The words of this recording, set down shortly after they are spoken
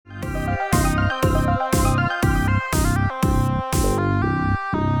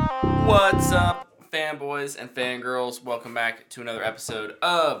What's up, fanboys and fangirls? Welcome back to another episode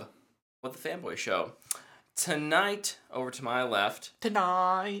of What the Fanboy Show. Tonight, over to my left.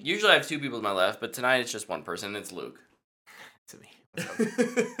 Usually I have two people to my left, but tonight it's just one person, and it's Luke. To me.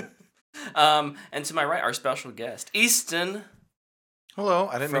 What's up? And to my right, our special guest, Easton. Hello,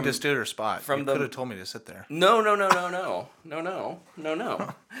 I didn't mean to steal your spot. You could have told me to sit there. No.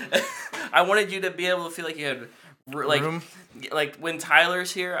 I wanted you to be able to feel like you had room? Like when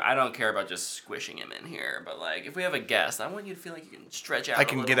Tyler's here, I don't care about just squishing him in here, but like if we have a guest, I want you to feel like you can stretch out. I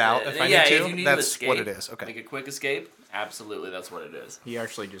can get out if I need to. If you need that's to escape, what it is. Okay, like a quick escape. Absolutely, that's what it is. He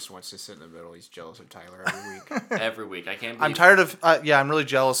actually just wants to sit in the middle. He's jealous of Tyler every week. Every week, I can't. I'm tired of. I'm really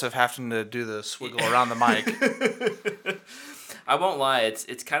jealous of having to do the swiggle around the mic. I won't lie.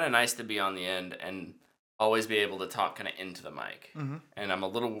 It's kind of nice to be on the end and always be able to talk kind of into the mic. Mm-hmm. And I'm a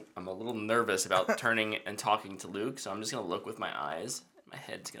little nervous about turning and talking to Luke, so I'm just gonna look with my eyes. My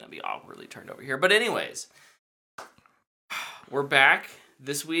head's gonna be awkwardly turned over here. But anyways, we're back.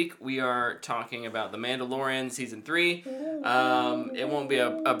 This week we are talking about The Mandalorian Season 3. It won't be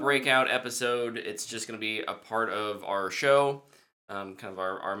a breakout episode. It's just gonna be a part of our show, kind of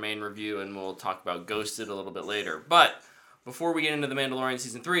our main review, and we'll talk about Ghosted a little bit later. But before we get into The Mandalorian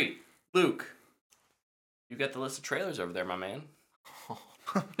Season 3, Luke, you got the list of trailers over there, my man.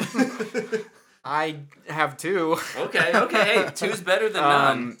 I have two. Okay. Hey, two's better than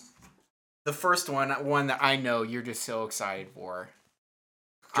none. The first one that I know you're just so excited for.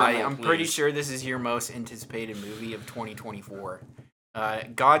 I'm please. pretty sure this is your most anticipated movie of 2024.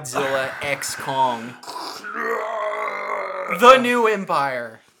 Godzilla X Kong. The New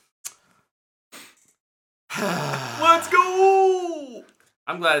Empire. Let's go!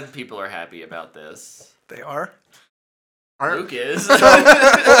 I'm glad people are happy about this. They are? Luke is.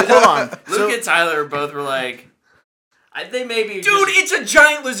 Hold on. Luke and Tyler both were like, they may be. Dude, it's a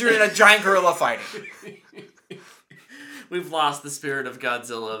giant lizard and a giant gorilla fighting. We've lost the spirit of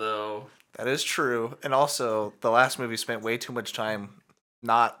Godzilla, though. That is true. And also, the last movie spent way too much time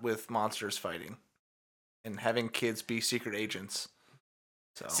not with monsters fighting and having kids be secret agents.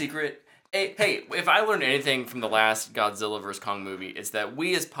 So. Secret. Hey, if I learned anything from the last Godzilla vs. Kong movie, it's that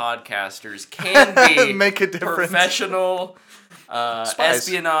we as podcasters can be make a difference. Professional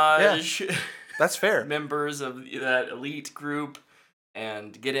espionage. Yeah. That's fair. Members of that elite group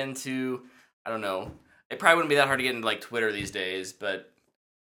and get into, I don't know, it probably wouldn't be that hard to get into like Twitter these days, but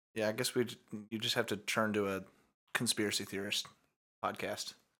yeah, I guess you just have to turn to a conspiracy theorist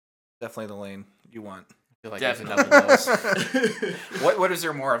podcast. Definitely the lane you want. I feel like definitely. nothing else. What is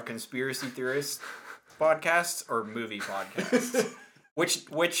there more of, conspiracy theorist podcasts or movie podcasts?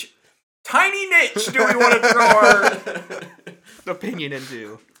 Which tiny niche do we want to throw our opinion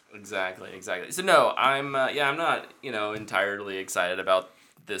into? Exactly. So no, I'm not, entirely excited about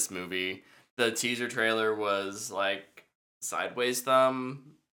this movie. The teaser trailer was like sideways thumb,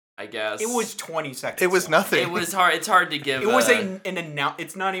 I guess. It was 20 seconds. It was nothing. It was hard. It's hard to give. It was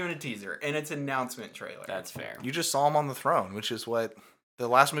it's not even a teaser, and it's an announcement trailer. That's fair. You just saw him on the throne, which is what the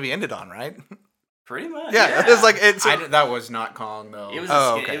last movie ended on, right? Pretty much. Yeah. It was like that was not Kong though. It was.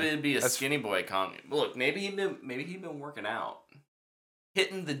 It would be a skinny boy Kong. Look, maybe he'd been working out,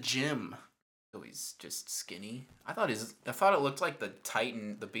 hitting the gym. So he's just skinny. I thought it looked like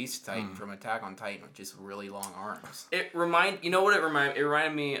the Beast Titan from Attack on Titan with just really long arms. It reminded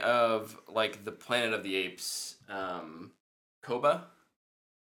me of like the Planet of the Apes, Koba.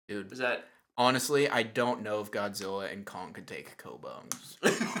 Dude, is that honestly? I don't know if Godzilla and Kong could take Koba. I'm just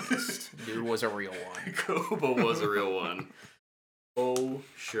being honest. Dude was a real one. Koba was a real one. Oh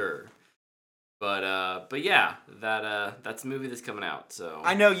sure. But yeah, that's a movie that's coming out. So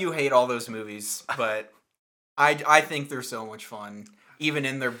I know you hate all those movies, but I think they're so much fun, even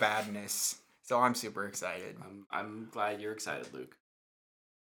in their badness. So I'm super excited. I'm glad you're excited, Luke.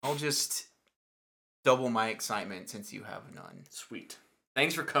 I'll just double my excitement since you have none. Sweet.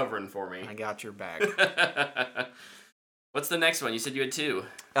 Thanks for covering for me. I got your back. What's the next one? You said you had two.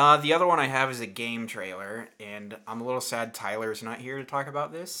 The other one I have is a game trailer, and I'm a little sad Tyler's not here to talk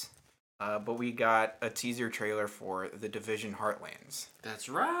about this. But we got a teaser trailer for The Division Heartlands. That's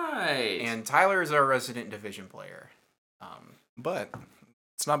right. And Tyler is our resident Division player. But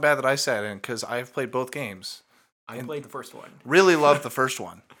it's not bad that I sat in, because I've played both games. I played the first one. Really loved the first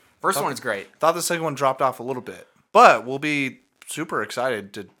one. First one is great. Thought the second one dropped off a little bit. But we'll be super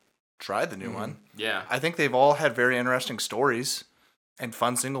excited to try the new one. Yeah. I think they've all had very interesting stories and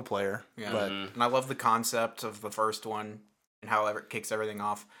fun single player. Yeah. But And I love the concept of the first one and how it kicks everything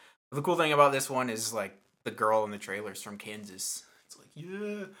off. The cool thing about this one is, like, the girl in the trailer's from Kansas. It's like,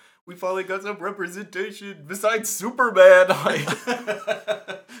 yeah, we finally got some representation besides Superman. Like,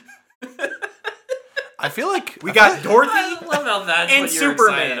 feel like We got Dorothy I love how that's and what you're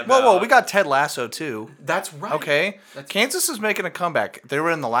Superman. excited about. Whoa, we got Ted Lasso too. That's right. Okay, Kansas is making a comeback. They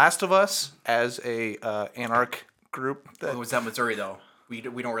were in The Last of Us as a anarch group. Oh, was that Missouri though? We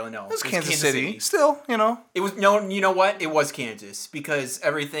don't really know. It was Kansas City. Still, It was no. You know what? It was Kansas because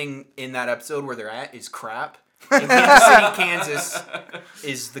everything in that episode where they're at is crap. And Kansas City, Kansas,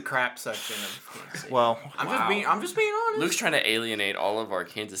 is the crap section of Kansas City. Well, I'm just being honest. Luke's trying to alienate all of our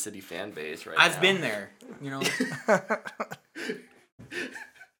Kansas City fan base right now. I've been there.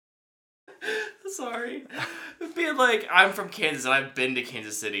 Sorry. Being like, I'm from Kansas and I've been to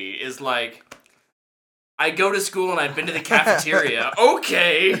Kansas City is like, I go to school and I've been to the cafeteria.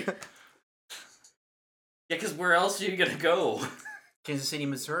 Okay. Yeah, because where else are you going to go? Kansas City,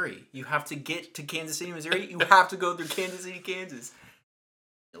 Missouri. You have to get to Kansas City, Missouri. You have to go through Kansas City, Kansas.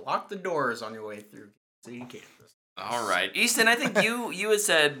 You lock the doors on your way through Kansas City, Kansas. All right. Easton, I think you had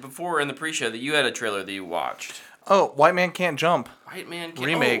said before in the pre-show that you had a trailer that you watched. oh, White Man Can't Jump White Man Can't...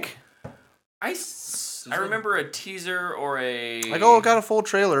 remake. I remember a teaser or a... Got a full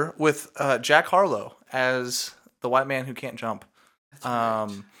trailer with Jack Harlow as the white man who can't jump. That's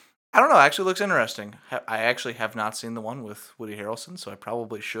right. I don't know. Actually, looks interesting. I actually have not seen the one with Woody Harrelson, so I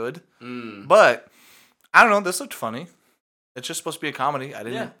probably should. But I don't know. This looked funny. It's just supposed to be a comedy. I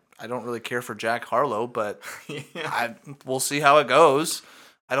don't really care for Jack Harlow, but we'll see how it goes.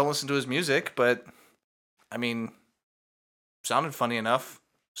 I don't listen to his music, but I mean, sounded funny enough.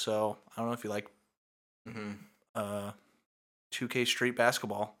 So I don't know if you like 2K Street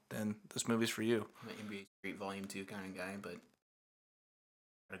Basketball, then this movie's for you. I'm an NBA Street Volume 2 kind of guy, but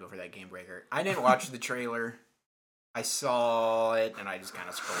gotta go for that game breaker. I didn't watch the trailer. I saw it, and I just kind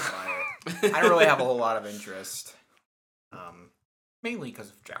of scrolled by it. I don't really have a whole lot of interest. Mainly because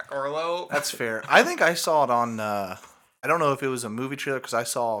of Jack Harlow. That's fair. I think I saw it on, I don't know if it was a movie trailer, because I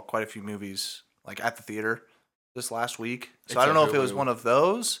saw quite a few movies like at the theater this last week. So I don't know if it was one of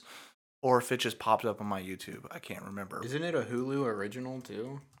those, or if it just popped up on my YouTube. I can't remember. Isn't it a Hulu original,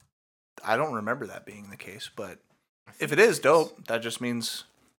 too? I don't remember that being the case, but if it is dope, that just means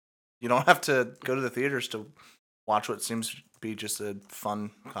you don't have to go to the theaters to watch what seems to be just a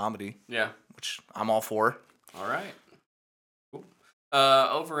fun comedy. Yeah. Which I'm all for. All right. Cool.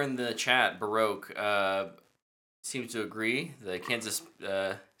 Over in the chat, Baroque seems to agree. The Kansas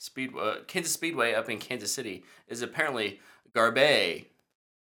Speedway up in Kansas City is apparently Garbage,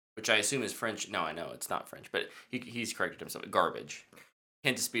 which I assume is French. No, I know it's not French, but he's corrected himself. Garbage.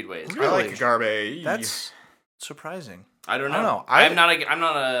 Kansas Speedway is Really? I like Garbage. That's surprising. I don't know. I don't know. I'm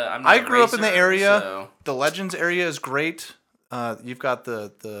not a I grew up in the racer, area. so... The Legends area is great. You've got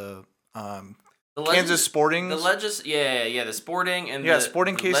the Kansas Sporting. The Legends, the Sporting and the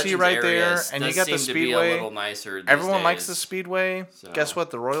Sporting KC Legends right there, areas and you does got the seem to be Speedway. a little nicer these Everyone days. likes the Speedway. So. Guess what?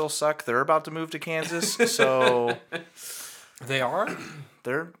 The Royals suck. They're about to move to Kansas, so They are?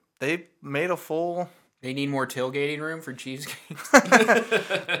 they made a full. They need more tailgating room for cheesecakes?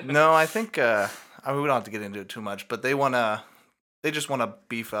 No, I think we don't have to get into it too much, but they just want to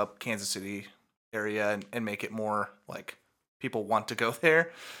beef up Kansas City area and make it more like people want to go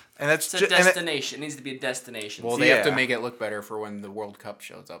there. And that's it's a destination. It needs to be a destination. Well, they have to make it look better for when the World Cup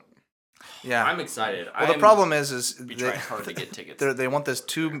shows up. Yeah, I'm excited. Well, the problem is be trying hard to get tickets. They want this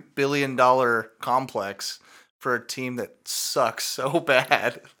 $2 billion complex for a team that sucks so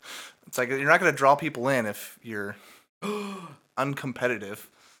bad. It's like you're not going to draw people in if you're uncompetitive.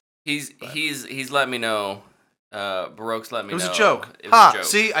 He's let me know. Baroque's let me know. It was a joke. It was a joke.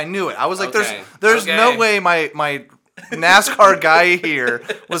 See, I knew it. I was like, Okay. there's Okay. no way my NASCAR guy here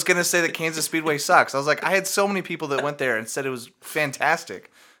was going to say that Kansas Speedway sucks. I was like, I had so many people that went there and said it was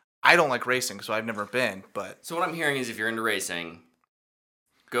fantastic. I don't like racing, so I've never been. But So what I'm hearing is if you're into racing,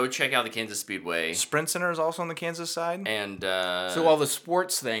 go check out the Kansas Speedway. Sprint Center is also on the Kansas side. And So all the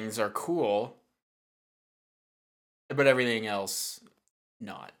sports things are cool, but everything else,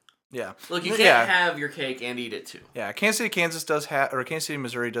 not. Yeah. Look, you can't have your cake and eat it too. Yeah, Kansas City, Kansas City,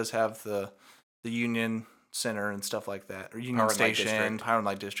 Missouri does have the Union Center and stuff like that, or Union Power and Light Station, District. Power and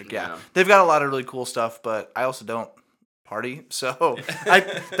Light District. Yeah. Yeah. They've got a lot of really cool stuff, but I also don't party, so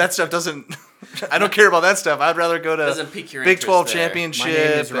that stuff doesn't. I don't care about that stuff. I'd rather go to Doesn't pique your Big interest 12 there. championship. My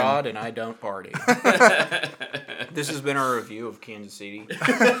name is Rod, and I don't party. This has been our review of Kansas City.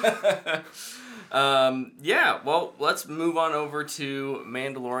 Yeah, well, let's move on over to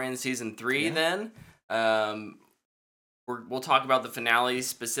Mandalorian Season 3 then. We'll talk about the finale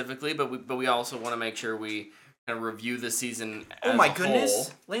specifically, but we also want to make sure we kind of review the season as Oh my a goodness. whole.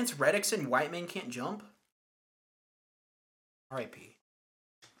 Lance Reddick's in White Man Can't Jump? R.I.P.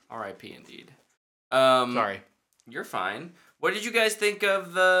 R.I.P. indeed. Sorry. You're fine. What did you guys think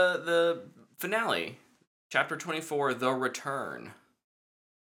of the finale? Chapter 24, The Return.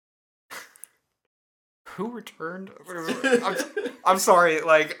 Who returned? I'm sorry.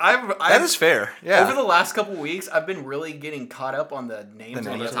 Like that is fair. Yeah. Over the last couple weeks, I've been really getting caught up on the names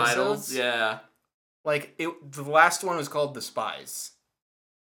of the titles. Yeah. Like the last one was called The Spies.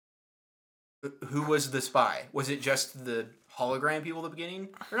 Who was the spy? Was it just the hologram people at the beginning?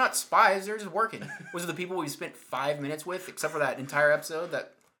 They're not spies. They're just working. Was it the people we spent 5 minutes with, except for that entire episode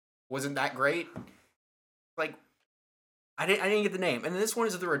that wasn't that great? Like, I didn't get the name. And this one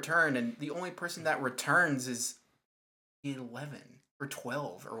is The Return, and the only person that returns is 11 or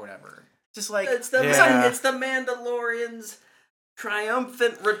 12 or whatever. Just like it's the Mandalorian's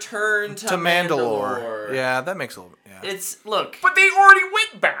triumphant return to Mandalore. Yeah, that makes a little. Yeah. but they already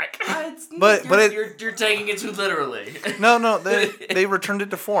went back. You're taking it too literally. No, they returned it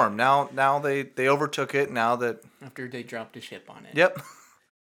to form. Now they overtook it. Now that after they dropped a ship on it. Yep.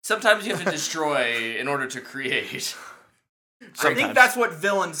 Sometimes you have to destroy in order to create. I think that's what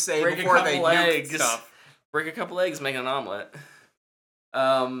villains say before they do stuff. Break a couple eggs, make an omelet.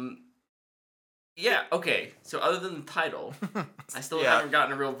 Yeah, okay. So other than the title, I still haven't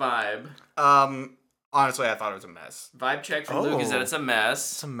gotten a real vibe. Honestly, I thought it was a mess. Vibe check from Luke is that it's a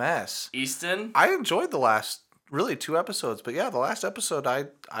mess. It's a mess. Easton? I enjoyed the last, really, 2 episodes. But yeah, the last episode I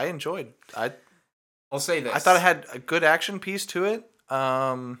enjoyed. I'll say this. I thought it had a good action piece to it.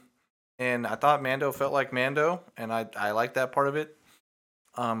 And I thought Mando felt like Mando, and I liked that part of it.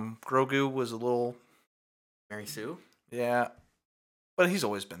 Grogu was a little... Mary Sue? Yeah. But he's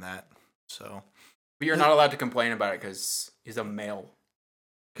always been that, so... But you're not allowed to complain about it because he's a male.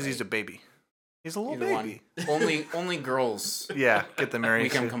 Because he's a baby. He's a little baby. Only girls... Yeah, get the Mary we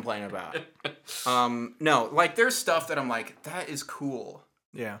Sue. can complain about. No, like, there's stuff that I'm like, that is cool.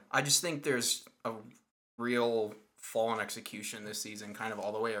 Yeah. I just think there's a real... fall in execution this season, kind of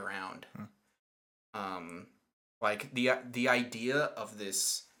all the way around. Like the idea of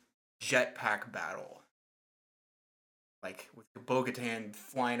this jetpack battle, like with Bo-Katan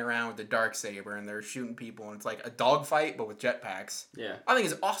flying around with the Darksaber and they're shooting people, and it's like a dogfight but with jetpacks. Yeah, I think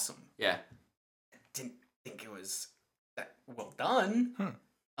it's awesome. Yeah, Didn't think it was that well done.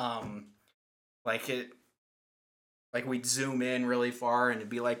 Like we'd zoom in really far and it'd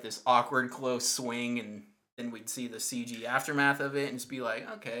be like this awkward close swing, and then we'd see the CG aftermath of it and just be like,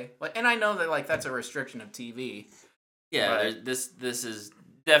 okay. Like, and I know that like that's a restriction of TV. Yeah, this is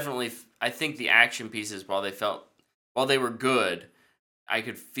definitely. I think the action pieces, while they were good, I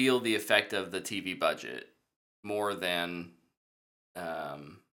could feel the effect of the TV budget more than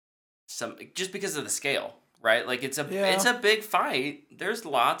some, just because of the scale, right? Like it's a big fight. There's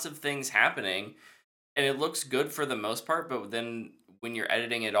lots of things happening, and it looks good for the most part. But then when you're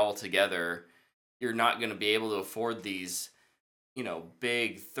editing it all together, you're not going to be able to afford these,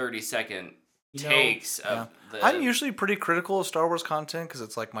 big 30-second takes of the... I'm usually pretty critical of Star Wars content because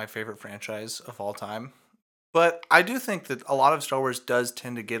it's like my favorite franchise of all time. But I do think that a lot of Star Wars does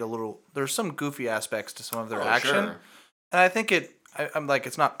tend to get a little... There's some goofy aspects to some of their action. Sure. And I think I'm like,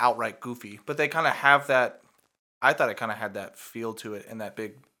 it's not outright goofy, but they kind of have that... I thought it kind of had that feel to it, and that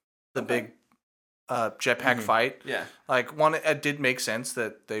big jetpack fight. Yeah. Like, one, it did make sense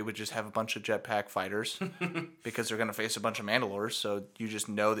that they would just have a bunch of jetpack fighters because they're going to face a bunch of Mandalores, so you just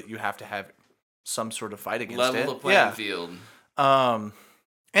know that you have to have some sort of fight against it. Level the playing field.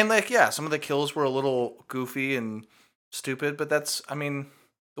 And, like, yeah, some of the kills were a little goofy and stupid, but that's, I mean,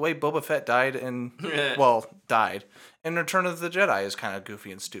 the way Boba Fett died in Return of the Jedi is kind of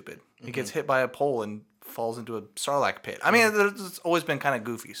goofy and stupid. Mm-hmm. He gets hit by a pole and falls into a Sarlacc pit. I mean, it's always been kind of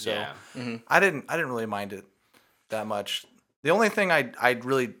goofy, so I didn't really mind it that much. The only thing I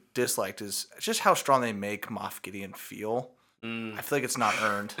really disliked is just how strong they make Moff Gideon feel. I feel like it's not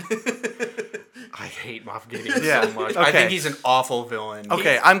earned. I hate Moff Gideon so much. Okay. I think he's an awful villain.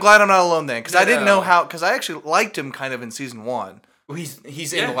 Okay, I'm glad I'm not alone then, because I didn't know how, because I actually liked him kind of in season 1. Well,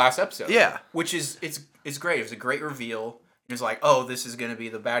 he's in the last episode. Yeah. Which is, it's great. It was a great reveal. It's like, oh, this is going to be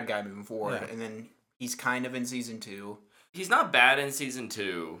the bad guy moving forward. Yeah. And then he's kind of in season 2. He's not bad in season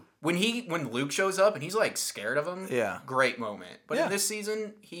 2. When Luke shows up and he's like scared of him, great moment. But in this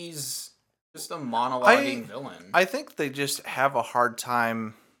season, he's just a monologuing villain. I think they just have a hard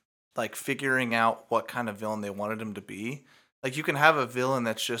time like figuring out what kind of villain they wanted him to be. Like, you can have a villain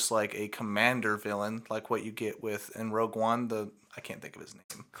that's just like a commander villain, like what you get with in Rogue One, I can't think of his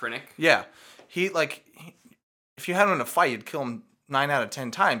name. Krennic? Yeah. If you had him in a fight, you'd kill him 9 out of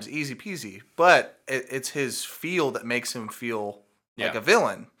 10 times, easy peasy. But it's his feel that makes him feel like a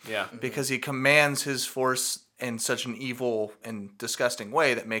villain. Yeah. Because he commands his force in such an evil and disgusting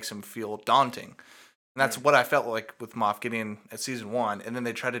way that makes him feel daunting. And that's what I felt like with Moff Gideon at season 1. And then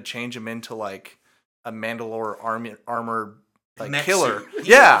they tried to change him into like a Mandalore armor like Mech killer. suit.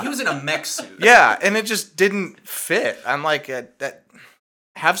 Yeah, he was in a mech suit. yeah, and it just didn't fit. I'm like that.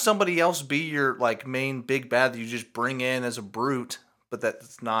 Have somebody else be your like main big bad that you just bring in as a brute, but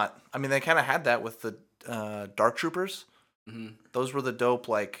that's not. I mean, they kind of had that with the Dark Troopers. Mm-hmm. Those were the dope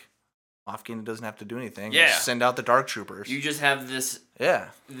like. Moff Gideon doesn't have to do anything. Yeah. Just send out the Dark Troopers. You just have this. Yeah.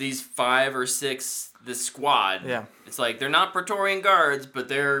 These 5 or 6, this squad. Yeah. It's like they're not Praetorian guards,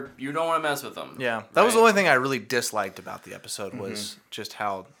 but you don't want to mess with them. Yeah. That was the only thing I really disliked about the episode was just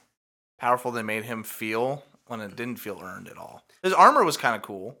how powerful they made him feel when it didn't feel earned at all. His armor was kind of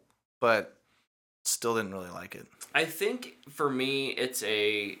cool, but still didn't really like it. I think for me, it's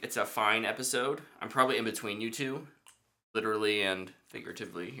a fine episode. I'm probably in between you two, literally and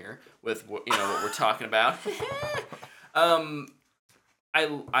figuratively here with what we're talking about.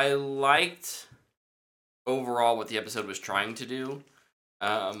 I liked overall what the episode was trying to do.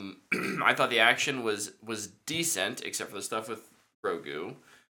 I thought the action was decent, except for the stuff with Grogu.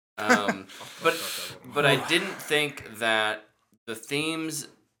 But I didn't think that the themes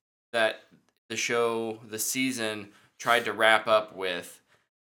that the season tried to wrap up with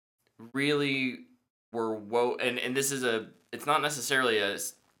really were and this is it's not necessarily a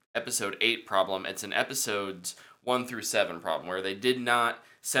episode 8 problem, it's an episodes 1 through 7 problem where they did not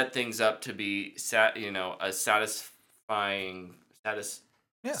set things up to be a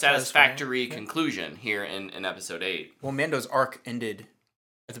satisfactory conclusion here in episode 8. Well, Mando's arc ended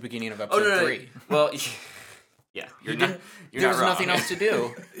at the beginning of episode 3. Well, yeah, there was nothing else to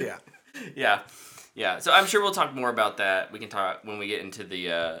do. Yeah. So I'm sure we'll talk more about that. We can talk when we get into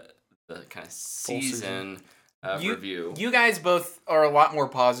the kind of season review. You guys both are a lot more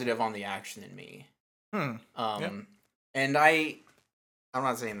positive on the action than me. And I'm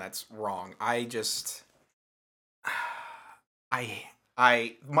not saying that's wrong. I just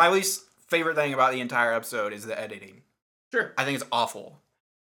my least favorite thing about the entire episode is the editing. Sure. I think it's awful.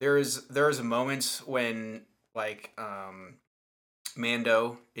 There is moments when like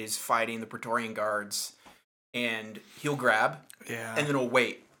Mando is fighting the Praetorian guards and he'll grab and then he'll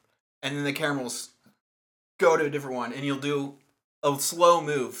wait. And then the camera will go to a different one and he'll do a slow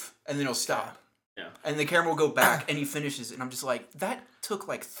move and then he'll stop. Yeah. And the camera will go back and he finishes it. And I'm just like, that took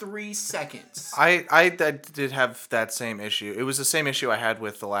like 3 seconds. I did have that same issue. It was the same issue I had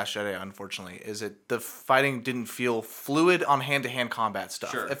with The Last Jedi, unfortunately. Is it the fighting didn't feel fluid on hand-to-hand combat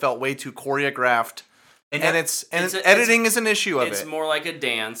stuff. Sure. It felt way too choreographed. And editing is an issue of it. It's more like a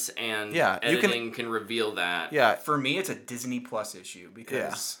dance, and editing can reveal that. Yeah. For me, it's a Disney Plus issue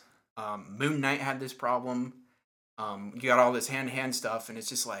because Moon Knight had this problem. You got all this hand-to-hand stuff, and it's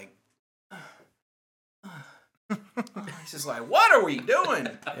just like... it's just like, what are we doing?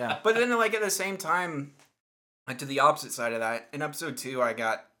 Yeah. But then, like, at the same time, like, to the opposite side of that, in episode 2, I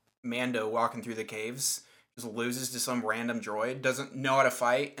got Mando walking through the caves, just loses to some random droid, doesn't know how to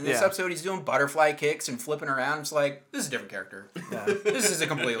fight. In this episode, he's doing butterfly kicks and flipping around. It's like, this is a different character. Yeah. This is a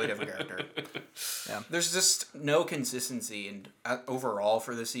completely different character. Yeah. There's just no consistency and overall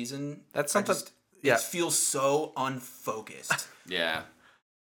for the season. That's something... It feels so unfocused. Yeah.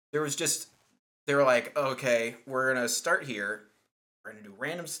 They were like, okay, we're going to start here. We're going to do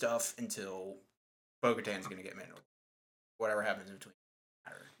random stuff until Bo-Katan's going to get Mandalorian. Whatever happens in between.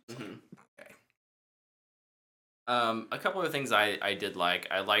 Mm-hmm. Okay. A couple of things I did like.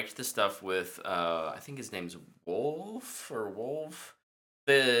 I liked the stuff with, I think his name's Wolf.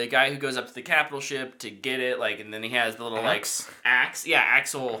 The guy who goes up to the capital ship to get it, like, and then he has the little, axe. Yeah,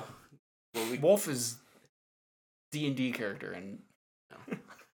 Axel. Wolf is D&D character and...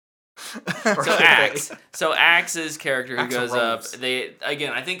 So Axe's character who Axel goes Rose. up.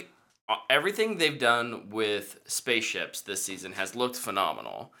 I think everything they've done with spaceships this season has looked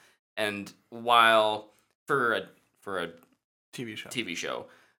phenomenal. And while for a TV show,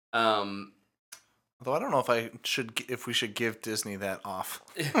 although I don't know if we should give Disney that off.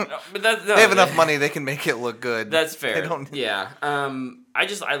 But they have enough money; they can make it look good. That's fair. They don't. Yeah.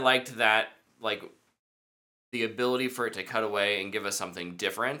 I liked that, like, the ability for it to cut away and give us something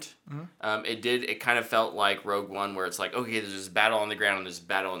different. Mm-hmm. It kind of felt like Rogue One, where it's like, okay, there's this battle on the ground and this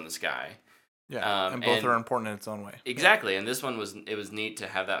battle in the sky. Yeah, and both are important in its own way. Exactly, and this one was neat to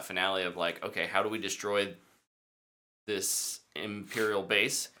have that finale of like, okay, how do we destroy this Imperial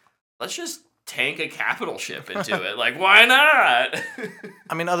base? Let's just tank a capital ship into it. Like, why not?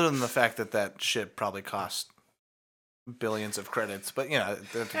 I mean, other than the fact that ship probably cost billions of credits, but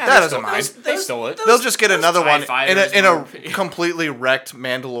that Yeah, doesn't mind. They stole it. They'll just get another one in a were- completely wrecked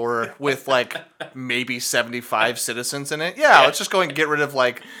Mandalore with like maybe 75 citizens in it. Yeah, let's just go and get rid of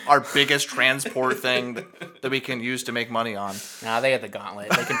like our biggest transport thing that we can use to make money on. Nah, they had the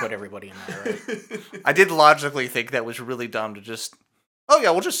gauntlet. They can put everybody in there, right? I did logically think that was really dumb to just,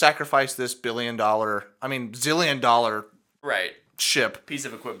 we'll just sacrifice this zillion dollar right ship. piece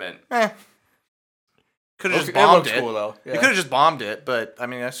of equipment. Could have just It bombed looks it. cool, though. Yeah. You could have just bombed it, but I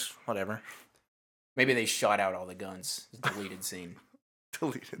mean, that's whatever. Maybe they shot out all the guns. Deleted scene.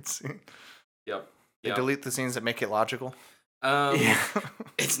 Deleted scene. Yep. They delete the scenes that make it logical.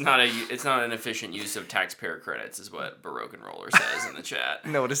 It's not an efficient use of taxpayer credits, is what Baroque and Roller says in the chat.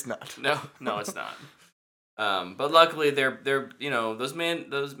 No, it is not. No, it's not. But luckily, they're those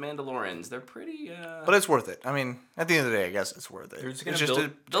Mandalorians, they're pretty. But it's worth it. I mean, at the end of the day, I guess it's worth it. They're just gonna It's just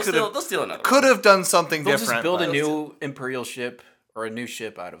They'll steal another. Could have done something They'll different. just build a but- new Imperial ship or a new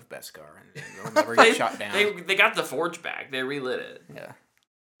ship out of Beskar, and they'll never get shot down. They got the forge back. They relit it. Yeah.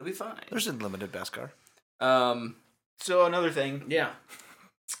 It'll be fine. There's unlimited Beskar. So another thing Yeah.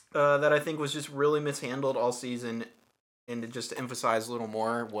 that I think was just really mishandled all season, and to emphasize a little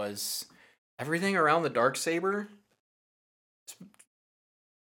more, was everything around the Darksaber.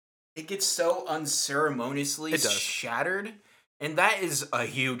 It gets so unceremoniously It does. shattered, and that is a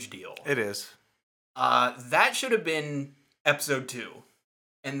huge deal. It is. That should have been episode 2,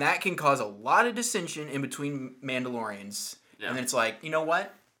 and that can cause a lot of dissension in between Mandalorians. Yeah. And then it's like, you know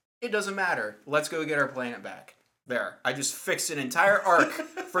what? It doesn't matter. Let's go get our planet back. There, I just fixed an entire arc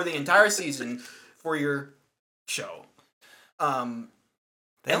for the entire season for your show. And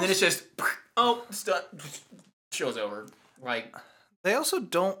then it's just, it's done. Show's over. Like, They also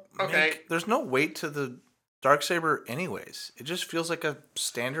don't. Okay. There's no weight to the Darksaber, anyways. It just feels like a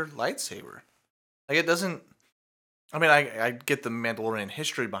standard lightsaber. Like it doesn't. I mean, I get the Mandalorian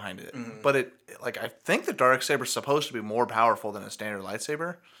history behind it, but I think the Darksaber's supposed to be more powerful than a standard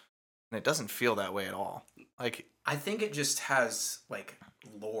lightsaber, and it doesn't feel that way at all. Like I think it just has like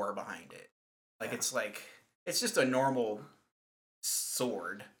lore behind it. Like it's just a normal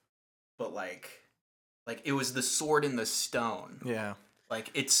sword, but like it was the sword in the stone. yeah. Like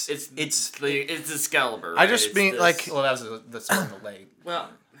it's Excalibur. I Right? just It's mean this- like well, that was the sword in the leg. well,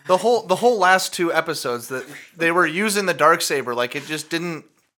 the whole last 2 episodes that they were using the Darksaber, like it just didn't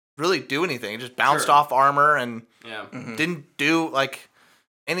really do anything. It just bounced Sure. off armor and yeah. didn't do like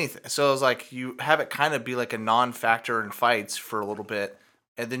anything. So it was like you have it kind of be like a non-factor in fights for a little bit,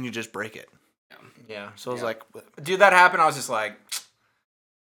 and then you just break it. Yeah. So it was like, Dude, that happened. I was just like,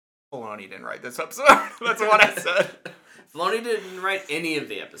 Filoni didn't write this episode. That's what I said. Filoni didn't write any of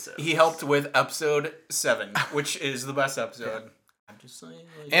the episodes. He helped with episode 7, which is the best episode. I'm just saying.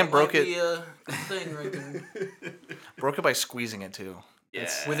 Like, And that broke might it. be a thing right there. broke it by squeezing it too. Yeah.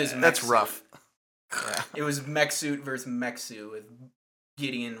 With his That's mech rough. suit. It was mech suit versus mech suit with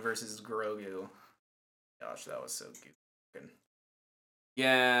Gideon versus Grogu. Gosh, that was so cute.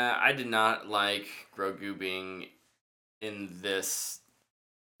 Yeah, I did not like Grogu being in this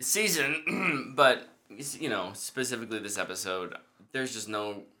season, but specifically this episode, there's just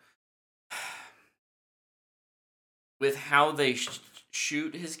no with how they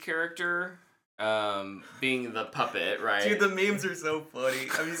shoot his character, being the puppet, right? Dude, the memes are so funny.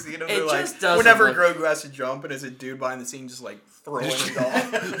 Have you seen them? It They're like, just doesn't whenever look- Grogu has to jump and there's a dude behind the scene just like throwing it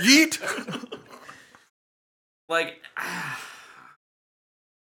off. Yeet. Like,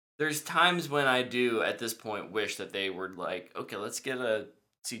 there's times when I do at this point wish that they were like, okay, let's get a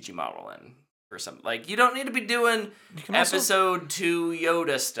CG model in or something. Like, you don't need to be doing You can also- episode 2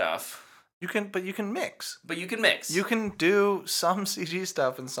 Yoda stuff, You can mix. but you can mix. You can do some CG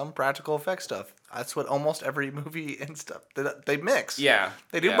stuff and some practical effect stuff. That's what almost every movie and stuff they mix. Yeah,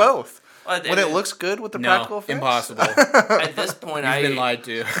 They do yeah. both. Well, When it looks good with the practical effects. Impossible. At this point, You've been lied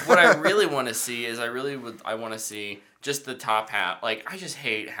to. what I really want to see is I want to see just the top half. Like, I just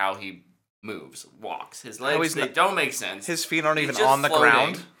hate how he moves, walks. His legs, they don't make sense. His feet aren't He's even just on the floating.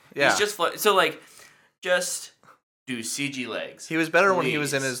 ground. Yeah. He's just so like, just do CG legs. He was better when he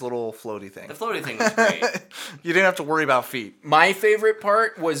was in Please. his little floaty thing. The floaty thing was great. You didn't have to worry about feet. My favorite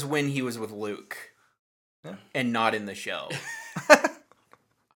part was when he was with Luke. Yeah. And not in the show.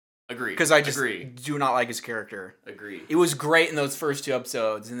 Agree. Because I just agree. do not like his character. Agree. It was great in those first 2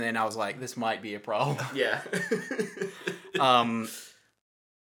 episodes, and then I was like, this might be a problem. Yeah.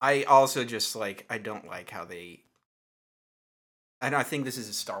 I also just like, I don't like how they. And I think this is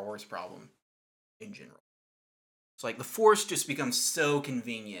a Star Wars problem in general. It's like the Force just becomes so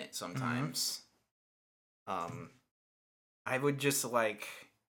convenient sometimes. I would just like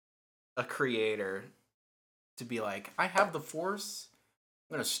a creator to be like, I have the Force.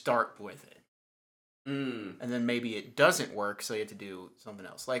 I'm gonna start with it, and then maybe it doesn't work, so you have to do something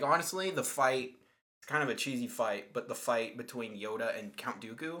else. Like honestly, the fight. It's kind of a cheesy fight, but the fight between Yoda and Count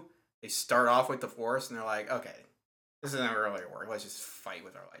Dooku, they start off with the Force, and they're like, okay, this isn't really gonna work. Let's just fight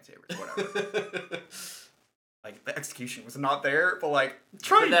with our lightsabers, whatever. Like, the execution was not there, but, like,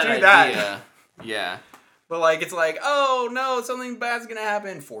 try to do that. Yeah. But, like, it's like, oh, no, something bad's gonna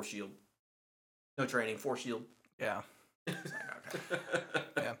happen. Force shield. No training, Force shield. Yeah. It's like, okay.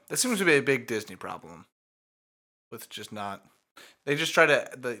 Yeah. That seems to be a big Disney problem. With just not... They just try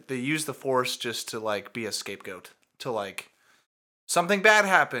to... They use the Force just to, like, be a scapegoat. To, like... Something bad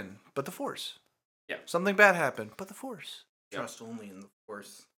happened, but the Force. Yeah. Something bad happened, but the Force. Trust only in the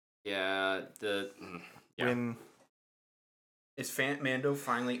Force. Yeah, When... Is Mando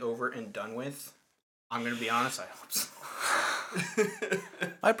finally over and done with? I'm going to be honest, I hope so.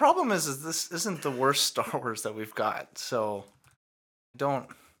 My problem is this isn't the worst Star Wars that we've got, so...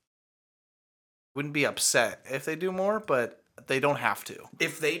 Wouldn't be upset if they do more, but they don't have to.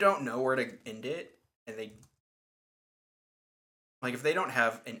 If they don't know where to end it, and they... Like, if they don't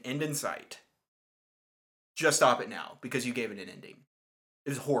have an end in sight, just stop it now, because you gave it an ending. It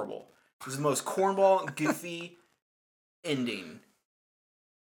was horrible. It was the most cornball, goofy ending.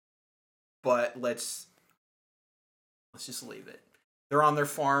 But let's just leave it. They're on their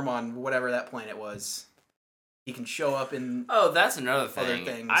farm on whatever that planet was. He can show up in... Oh, that's another thing. Other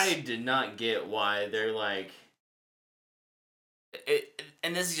things. I did not get why they're like...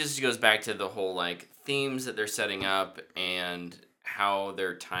 And this just goes back to the whole, like, themes that they're setting up and how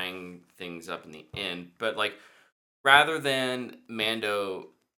they're tying things up in the end. But, like, rather than Mando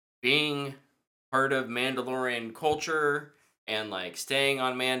being part of Mandalorian culture and, like, staying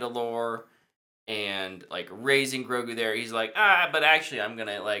on Mandalore and, like, raising Grogu there, he's like, but actually I'm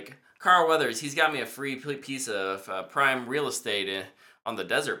gonna, like... Carl Weathers, he's got me a free piece of prime real estate on the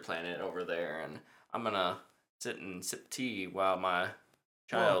desert planet over there, and I'm gonna sit and sip tea while my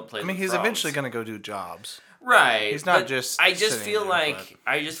child plays. I mean, with he's frogs. eventually gonna go do jobs. Right. He's not just. I just feel there,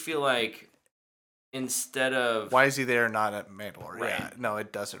 like instead of why is he there, not at Mandalore? Right. Yeah, no,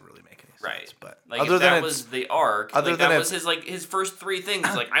 it doesn't really make any sense. Right. But like other if than that was the arc, other like than that was his first three things.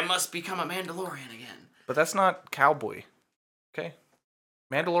 Like I must become a Mandalorian again. But that's not cowboy. Okay.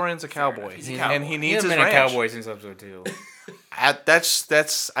 Mandalorian's a cowboy, He's a cowboy. and he needs his been ranch. a cowboy since episode 2. That's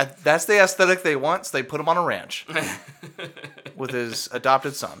the aesthetic they want. So they put him on a ranch with his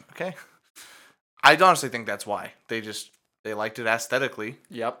adopted son. Okay, I honestly think that's why they liked it aesthetically.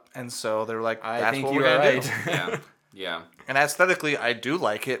 Yep, and so they're like, I that's think what you're we're gonna right. do. Yeah. And aesthetically, I do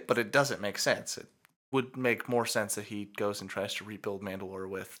like it, but it doesn't make sense. It would make more sense that he goes and tries to rebuild Mandalore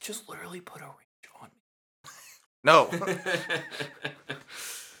with just literally put a ranch on. No.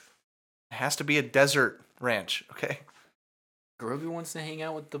 It has to be a desert ranch, okay? Grogu wants to hang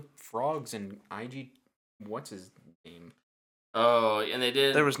out with the frogs and IG. What's his name? Oh, and they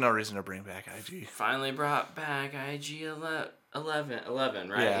did. There was no reason to bring back IG. Finally brought back IG 11,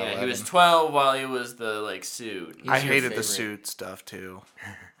 right? Yeah, He 11. was 12 while he was the like suit. I your hated the favorite? suit stuff too.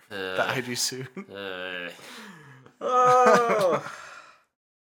 The The IG suit. Oh.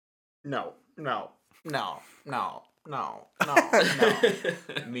 No.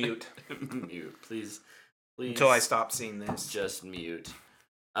 Mute. Mute, please. Until I stop seeing this. Just mute.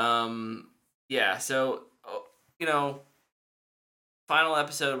 Yeah. So, final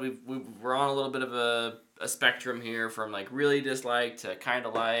episode. We're on a little bit of a spectrum here from like really dislike to kind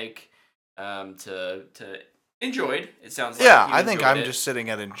of like, to enjoyed. It sounds like Yeah, you I think enjoyed I'm it. just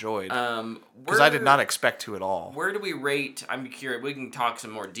sitting at enjoyed. Because Because I did not expect to at all. Where do we rate? I'm curious. We can talk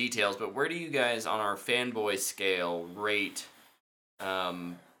some more details, but where do you guys on our fanboy scale rate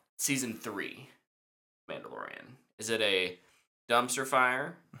season 3 Mandalorian? Is it a dumpster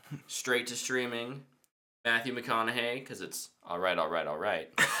fire, straight to streaming, Matthew McConaughey because it's all right,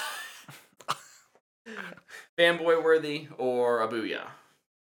 fanboy worthy, or a booyah?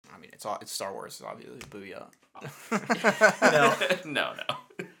 I mean, it's Star Wars, obviously. Booyah. No.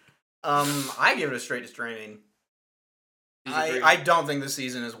 I give it a straight to streaming. I don't think the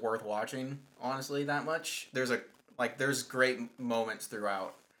season is worth watching, honestly, that much. There's great moments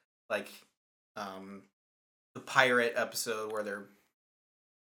throughout. Like, the pirate episode where they're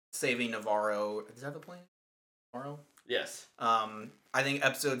saving Navarro. Is that the plan? Navarro? Yes. I think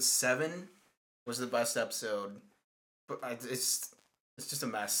episode 7 was the best episode. But it's just a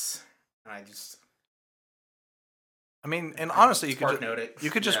mess. And I mean, and honestly, you could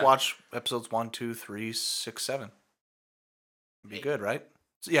could just watch episodes 1, 2, 3, 6, 7. It'd be good, right?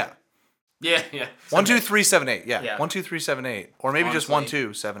 So, yeah. Yeah. 1, 2, 3, 7, 8. Yeah. Yeah. 1, 2, 3, 7, 8. Or maybe just Honestly, 1,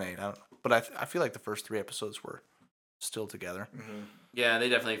 2, 7, 8. I don't know. but I feel like the first 3 episodes were still together. Mm-hmm. Yeah, they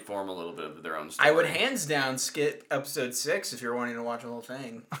definitely form a little bit of their own story. I would hands down skip episode 6 if you're wanting to watch the whole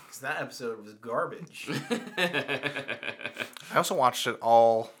thing, because that episode was garbage. I also watched it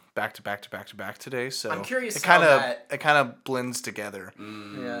all back to back today, so I'm curious it how kind of blends together.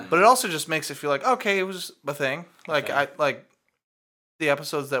 Yeah. But it also just makes it feel like, okay, it was a thing. Like I like the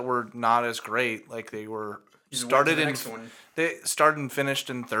episodes that were not as great, like they were they started and finished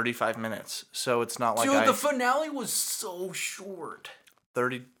in 35 minutes. So it's not like the finale was so short.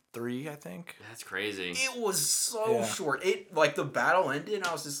 33, I think. That's crazy. It was so short. It like the battle ended and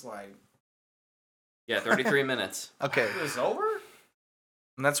I was just like, yeah, 33 minutes. Okay. It was over?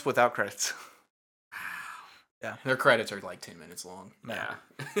 And that's without credits. Yeah. Their credits are like 10 minutes long. Yeah.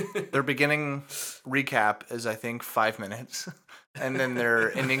 Their beginning recap is, I think, 5 minutes. And then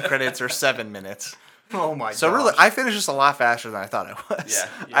their ending credits are 7 minutes. Oh my god. So really, I finished this a lot faster than I thought I was. Yeah.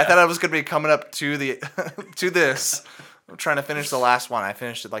 I thought I was going to be coming up to the to this. I'm trying to finish the last one. I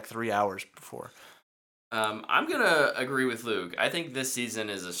finished it like 3 hours before. I'm going to agree with Luke. I think this season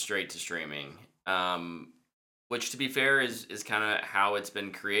is a straight to streaming. Which, to be fair, is kind of how it's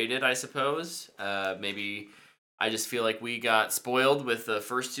been created, I suppose. Maybe I just feel like we got spoiled with the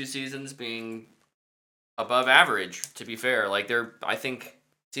first 2 seasons being above average, to be fair. Like, I think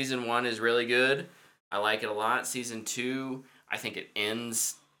season 1 is really good. I like it a lot. Season 2, I think it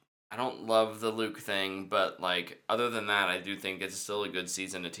ends. I don't love the Luke thing, but, like, other than that, I do think it's still a good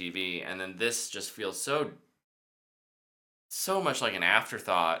season of TV. And then this just feels so much like an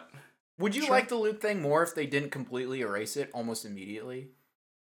afterthought. Would you like the Luke thing more if they didn't completely erase it almost immediately?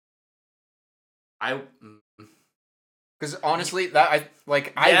 Because honestly, I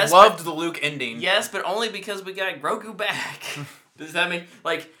loved the Luke ending. Yes, but only because we got Grogu back. Does that mean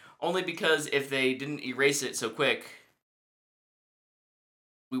only because if they didn't erase it so quick,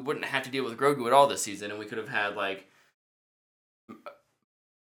 we wouldn't have to deal with Grogu at all this season, and we could have had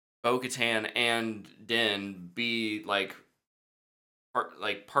Bo-Katan and Din be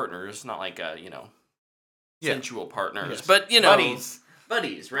partners, not sensual partners, but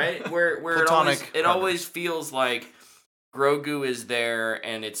buddies, right? Where it always feels like Grogu is there,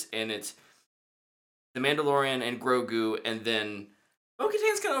 and it's the Mandalorian and Grogu, and then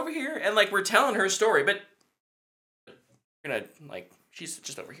Bo-Katan's kind of over here, and we're telling her story, but we're gonna she's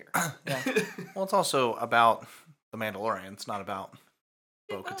just over here. Yeah. Well, it's also about the Mandalorian. It's not about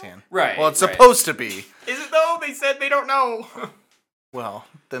Bo-Katan. Right. Well, it's supposed to be. Is it though? They said they don't know. Well,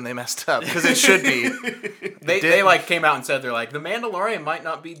 then they messed up because it should be. They came out and said they're like, the Mandalorian might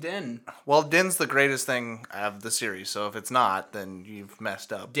not be Din. Well, Din's the greatest thing of the series, so if it's not, then you've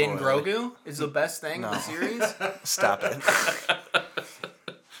messed up. Din Grogu is the best thing of the series? Stop it.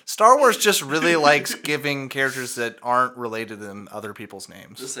 Star Wars just really likes giving characters that aren't related to other people's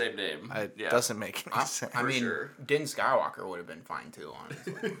names. The same name. It doesn't make any sense. I mean, Din Skywalker would have been fine too,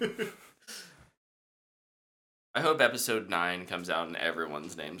 honestly. I hope episode 9 comes out and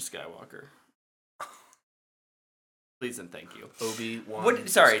everyone's named Skywalker. Please and thank you. Obi-Wan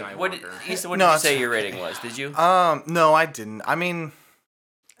Skywalker. What did you say your rating was? Did you? No, I didn't. I mean,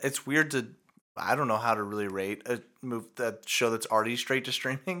 it's weird to... I don't know how to really rate a show that's already straight to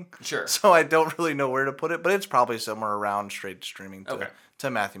streaming. Sure. So I don't really know where to put it, but it's probably somewhere around straight to streaming to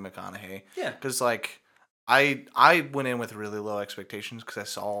Matthew McConaughey. Yeah. Because, I went in with really low expectations because I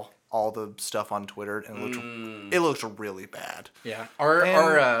saw all the stuff on Twitter, and it looks really bad. Yeah.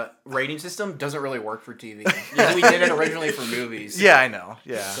 Our rating system doesn't really work for TV. We did it originally for movies. Yeah, I know.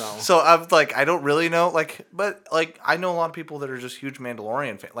 Yeah. So I'm I don't really know, but I know a lot of people that are just huge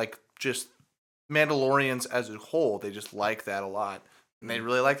Mandalorian fans, just Mandalorians as a whole. They just like that a lot, and they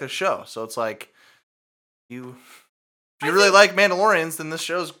really like the show. So it's if you really like Mandalorians, then this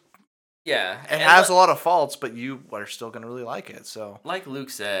show's it has a lot of faults, but you are still going to really like it. So, like Luke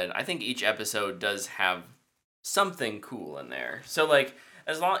said, I think each episode does have something cool in there. So,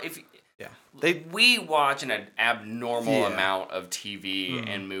 as long we watch an abnormal amount of TV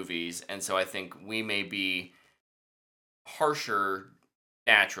and movies, and so I think we may be harsher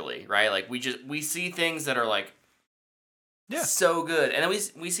naturally, right? We see things that are so good, and then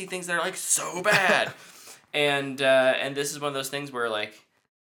we see things that are so bad, and this is one of those things where I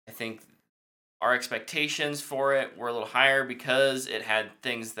think our expectations for it were a little higher because it had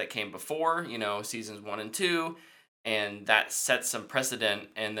things that came before, seasons 1 and 2, and that sets some precedent.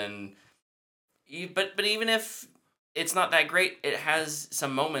 And then, but even if it's not that great, it has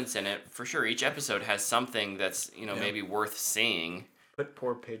some moments in it for sure. Each episode has something that's maybe worth seeing. But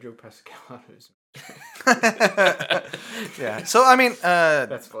poor Pedro Pascal is. Yeah. So I mean,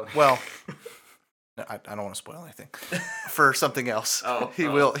 that's funny. Well. I don't want to spoil anything for something else. He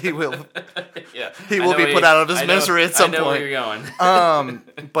Oh. will. Yeah. He will be put out of his misery at some I know point. where you're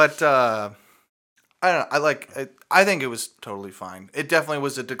going. But I don't know. I think it was totally fine. It definitely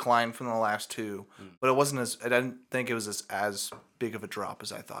was a decline from the last two, but it wasn't as. I didn't think it was as big of a drop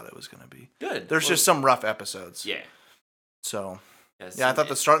as I thought it was going to be. Good. There's just some rough episodes. Yeah. So Yes, yeah, I thought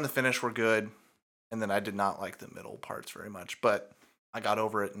the start and the finish were good, and then I did not like the middle parts very much. But I got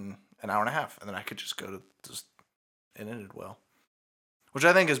over it in an hour and a half, and then I could just go to it ended well, which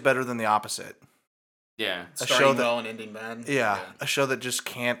I think is better than the opposite. Yeah. Starting well and ending bad. Yeah, a show that just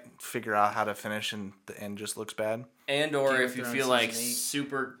can't figure out how to finish and the end just looks bad. And or Game if of you Thrones feel like season 8.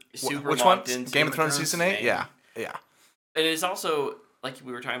 super Which one? locked into Game of Thrones season 8? Yeah. And it's also like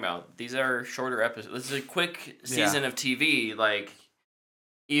we were talking about. These are shorter episodes. This is a quick season of TV. Like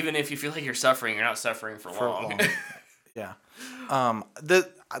even if you feel like you're suffering, you're not suffering for long. Yeah.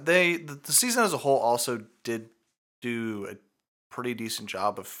 The season as a whole also did do a pretty decent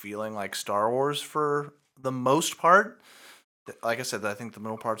job of feeling like Star Wars for the most part. Like I said, I think the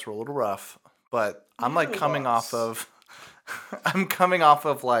middle parts were a little rough, but I'm like coming off of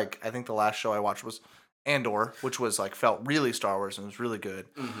like I think the last show I watched was Andor, which was like felt really Star Wars and was really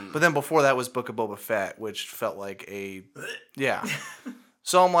good. Mm-hmm. But then before that was Book of Boba Fett, which felt like yeah.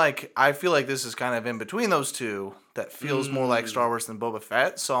 So I'm like, I feel like this is kind of in between those two that feels more like Star Wars than Boba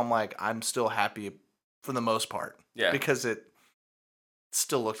Fett. So I'm like, I'm still happy for the most part. Yeah. Because it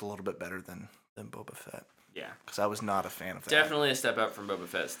still looked a little bit better than Boba Fett. Yeah. Because I was not a fan of that. Definitely a step up from Boba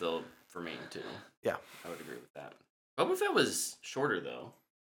Fett still for me, too. Yeah. I would agree with that. Boba Fett was shorter, though.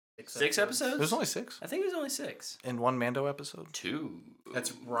 6 episodes? It was only 6. I think it was only 6. In one Mando episode? 2.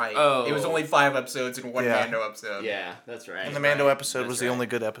 That's right. Oh. It was only 5 episodes in one Mando episode. Yeah, that's right. And the Mando episode was the only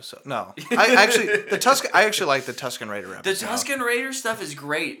good episode. No. I actually like the Tusken Raider episode. The Tusken Raider stuff is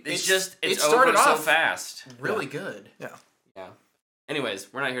great. It's it started over so off fast. Really good. Yeah. Yeah.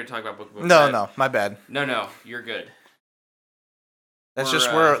 Anyways, we're not here to talk about Book of Boba Fett. No, my bad. No, you're good. That's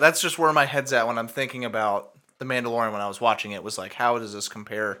just where my head's at when I'm thinking about The Mandalorian when I was watching it. Was like, how does this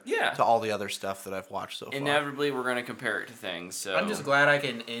compare to all the other stuff that I've watched so far? Inevitably, we're going to compare it to things. So I'm just glad I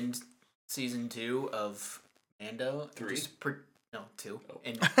can end season 2 of Mando. 3? 2.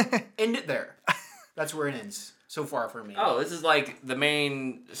 And end it there. That's where it ends so far for me. Oh, this is like the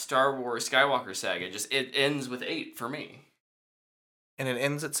main Star Wars Skywalker saga. It ends with 8 for me. And it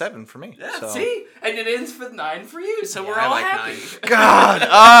ends at 7 for me. Yeah, so. see? And it ends with 9 for you, so we're all happy. 9. God,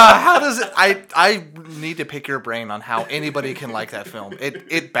 how does it... I need to pick your brain on how anybody can like that film.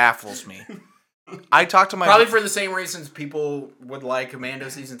 It baffles me. I talked to my... Probably for the same reasons people would like Mando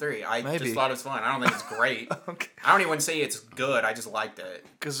Season 3. I just thought it was fun. I don't think it's great. Okay. I don't even say it's good. I just liked it.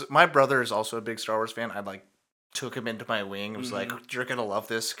 Because my brother is also a big Star Wars fan. I took him into my wing and was like, you're going to love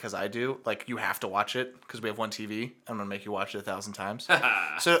this because I do. Like, you have to watch it because we have one TV. I'm going to make you watch it 1,000 times.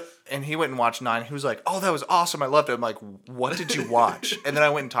 And he went and watched 9. He was like, oh, that was awesome. I loved it. I'm like, what did you watch? And then I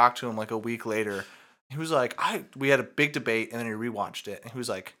went and talked to him like a week later. He was like, we had a big debate and then he rewatched it. And he was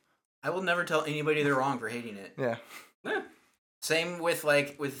like, I will never tell anybody they're wrong for hating it. Yeah. Same with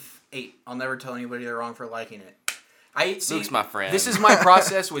 8. I'll never tell anybody they're wrong for liking it. Luke's my friend. This is my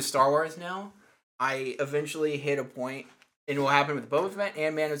process with Star Wars now. I eventually hit a point, and it will happen with Boba Fett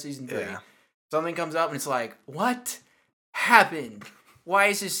and Mando Season 3. Yeah. Something comes up, and it's like, what happened? Why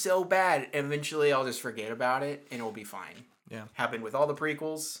is this so bad? And eventually, I'll just forget about it, and it'll be fine. Yeah. Happened with all the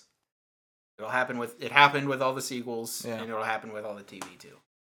prequels. It happened with all the sequels, Yeah. and it'll happen with all the TV, too.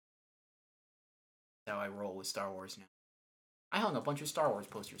 That's how I roll with Star Wars now. I hung a bunch of Star Wars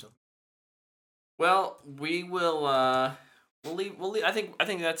posters up. Well, we will... We'll leave. I think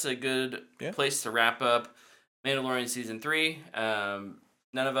that's a good place to wrap up Mandalorian Season 3. None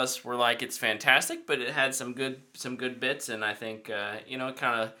of us were like it's fantastic, but it had some good bits, and I think it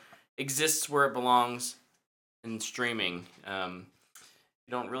kind of exists where it belongs in streaming. You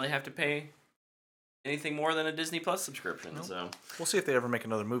don't really have to pay anything more than a Disney Plus subscription. Nope. So we'll see if they ever make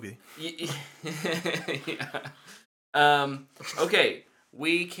another movie. Yeah. Okay.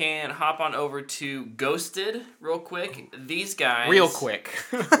 We can hop on over to Ghosted real quick. These guys... Real quick.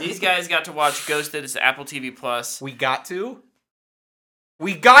 These guys got to watch Ghosted. It's Apple TV Plus. We got to?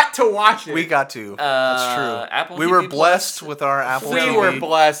 We got to watch it. We got to. That's true. Apple we TV were blessed Plus. with our Apple TV. We were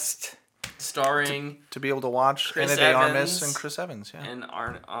blessed. Starring... To be able to watch Chris Ana de Evans Armas and Chris Evans. Yeah. And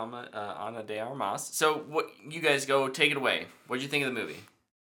Ana de Armas. So, what you guys go, take it away. What did you think of the movie?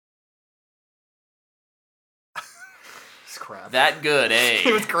 Crap. That good, eh?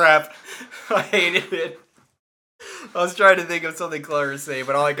 It was crap. I hated it. I was trying to think of something clever to say,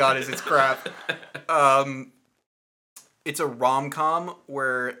 but all I got is it's crap. It's a rom-com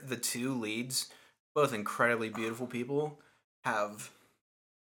where the two leads both incredibly beautiful people, have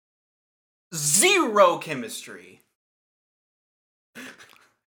zero chemistry.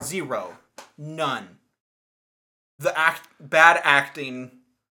 Zero. None. Bad acting.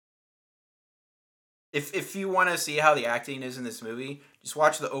 If you want to see how the acting is in this movie, just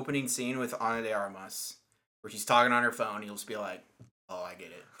watch the opening scene with Ana de Armas, where she's talking on her phone. You'll just be like, "Oh, I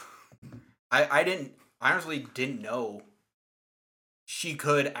get it." I honestly didn't know she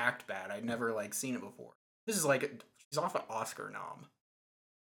could act bad. I'd never seen it before. This is she's off an Oscar nom.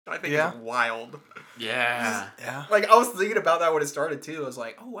 I think it's wild. Yeah. Yeah. I was thinking about that when it started too. I was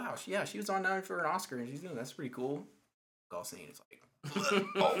like, oh wow, she was on nominated for an Oscar and she's doing that's pretty cool. All scene, it's like,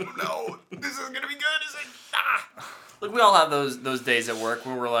 oh no, this is gonna be good. Is it? Ah. Look, we all have those days at work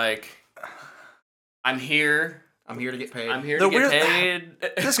where we're like, I'm here to get paid. I'm here to get paid.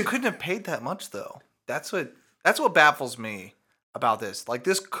 This couldn't have paid that much though. That's what baffles me about this.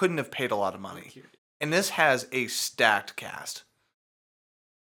 This couldn't have paid a lot of money, and this has a stacked cast.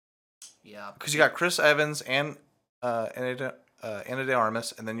 Yeah, because you got Chris Evans and Ana de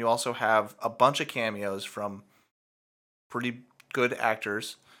Armas, and then you also have a bunch of cameos from pretty good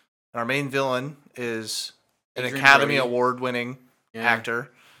actors. And our main villain is an Academy Award-winning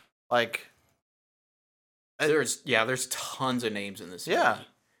actor. There's tons of names in this movie. Yeah,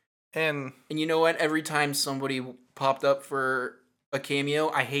 and you know what? Every time somebody popped up for a cameo,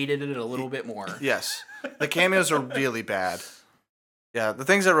 I hated it a little bit more. Yes, the cameos are really bad. Yeah, the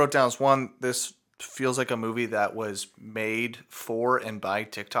things I wrote down is one, this feels like a movie that was made for and by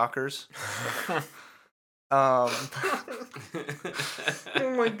TikTokers. Oh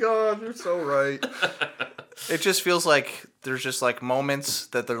my god, you're so right. It just feels like there's just moments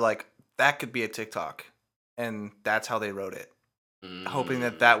that they're like, that could be a TikTok. And that's how they wrote it. Hoping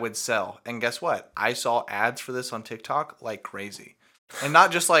that would sell. And guess what? I saw ads for this on TikTok like crazy. And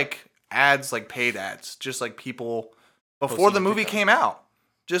not just ads, paid ads. Just people... Before the movie came out,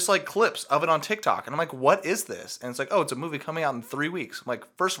 just clips of it on TikTok. And I'm like, what is this? And it's like, oh, it's a movie coming out in 3 weeks. I'm like,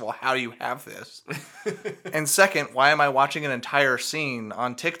 first of all, how do you have this? And second, why am I watching an entire scene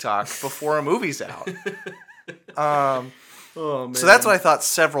on TikTok before a movie's out? Oh, man. So that's what I thought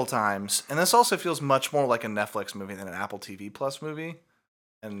several times. And this also feels much more like a Netflix movie than an Apple TV Plus movie.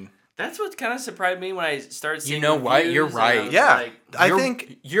 And that's what kind of surprised me when I started seeing. You know what? You're right. Yeah, I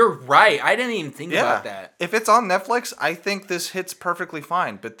think you're right. I didn't even think about that. If it's on Netflix, I think this hits perfectly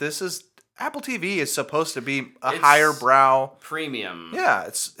fine. But this is Apple TV is supposed to be a higher brow premium. Yeah,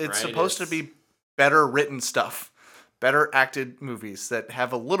 it's supposed to be better written stuff, better acted movies that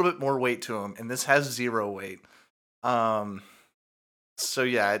have a little bit more weight to them, and this has zero weight. So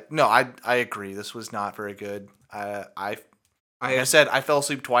yeah, no, I agree. This was not very good. Like I said, I fell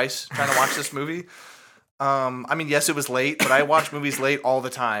asleep twice trying to watch this movie. I mean, yes, it was late, but I watch movies late all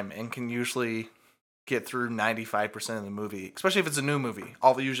the time and can usually get through 95% of the movie, especially if it's a new movie.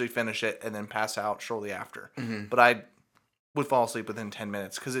 I'll usually finish it and then pass out shortly after. Mm-hmm. But I would fall asleep within 10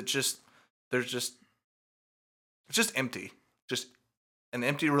 minutes because it's just empty. Just an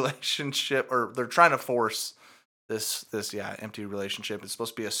empty relationship, or they're trying to force this empty relationship. It's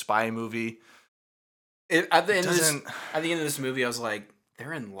supposed to be a spy movie. At the end of this movie, I was like,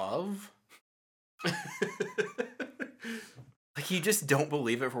 they're in love? You just don't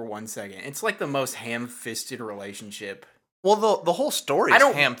believe it for 1 second. It's the most ham-fisted relationship. Well, the whole story is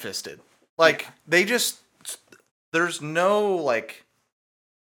ham-fisted. There's no,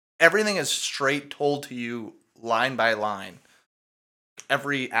 everything is straight told to you line by line.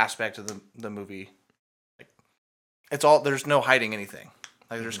 Every aspect of the movie. It's all, there's no hiding anything.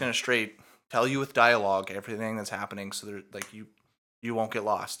 They're just going to straight tell you with dialogue everything that's happening so you won't get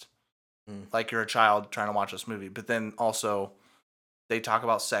lost. Like you're a child trying to watch this movie. But then also, they talk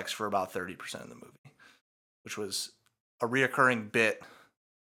about sex for about 30% of the movie, which was a reoccurring bit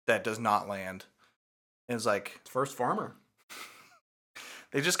that does not land. And it's First farmer.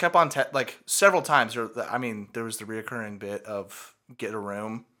 They just kept on, several times. There was the reoccurring bit of get a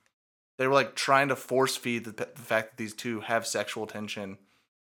room. They were trying to force feed the fact that these two have sexual tension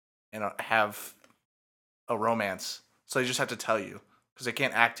and have a romance. So they just have to tell you because they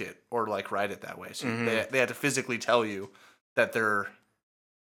can't act it or write it that way. So they had to physically tell you that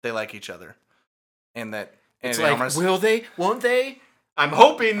they like each other, and that it's will they? Won't they? I'm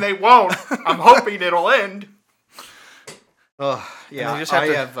hoping they won't. I'm hoping it'll end. Oh yeah, I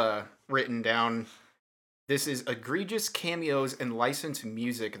have written down. This is egregious cameos and licensed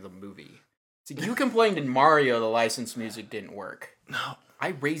music of the movie. So you complained in Mario the licensed music didn't work. No.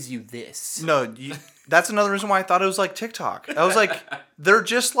 I raise you this. No, that's another reason why I thought it was TikTok. I was they're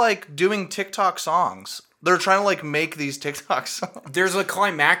just doing TikTok songs. They're trying to like make these TikTok songs. There's a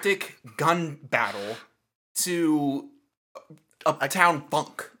climactic gun battle to Uptown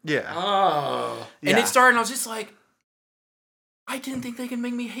Funk. Yeah. Oh. And it started and I was just like, I didn't think they could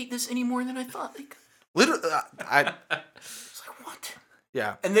make me hate this any more than I thought they could. Literally, It's like, what?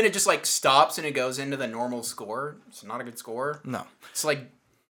 Yeah. And then it just like stops and it goes into the normal score. It's not a good score. No. It's like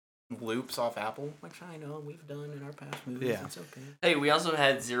loops off Apple, which I know we've done in our past movies. Yeah. It's okay. Hey, we also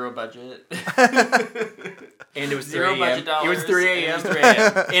had zero budget. And it was 3 Zero a.m. budget dollars. It was 3 a.m. It was 3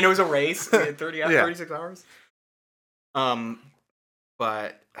 a.m. And it was a race. We had 36 hours.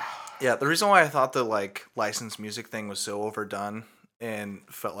 But Yeah, the reason why I thought the like licensed music thing was so overdone and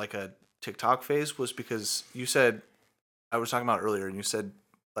felt like a TikTok phase was because you said, I was talking about earlier, and you said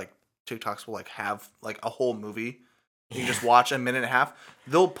like TikToks will like have like a whole movie. You just watch a minute and a half.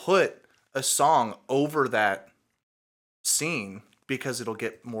 They'll put a song over that scene because it'll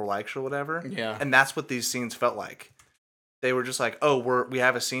get more likes or whatever. yeah. And that's what these scenes felt like. They were just like, oh, we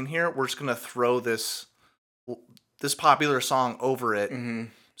have a scene here. We're just gonna throw this popular song over it,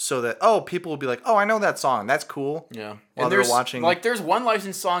 so that people will be like, oh, I know that song. That's cool. Yeah. While and they're there's watching, like there's one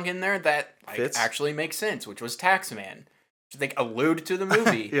licensed song in there that like, Fits? actually makes sense, which was Taxman. They allude to the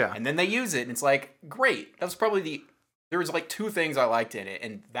movie. Yeah. And then they use it, and it's like, great. That was probably there was like 2 things I liked in it,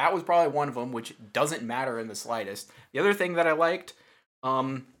 and that was probably one of them, which doesn't matter in the slightest. The other thing that I liked,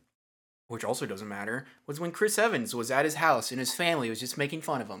 which also doesn't matter, was when Chris Evans was at his house and his family was just making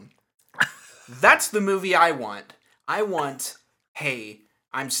fun of him. That's the movie I want. I want, hey,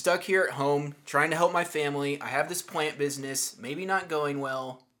 I'm stuck here at home trying to help my family. I have this plant business, maybe not going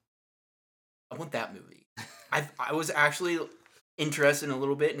well. I want that movie. I was actually interested in a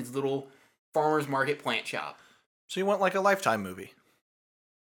little bit in his little farmer's market plant shop. so you want like a Lifetime movie?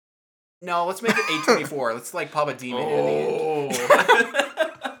 No, let's make it A24. Let's like pop a demon in the end.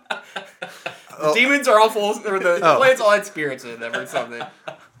 The demons are all full, or the plants all had spirits in them or something.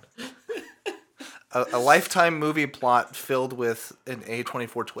 A Lifetime movie plot filled with an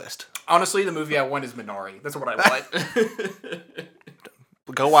A24 twist. Honestly, the movie I want is Minari. That's what I want.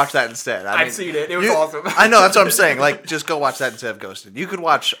 Go watch that instead. I've seen it. It was awesome. I know, that's what I'm saying. Like, just go watch that instead of Ghosted. You could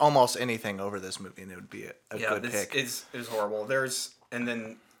watch almost anything over this movie, and it would be a good pick. It was horrible. And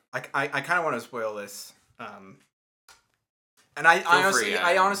then I kind of want to spoil this. And I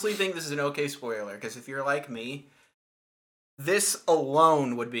honestly think this is an okay spoiler, because if you're like me, this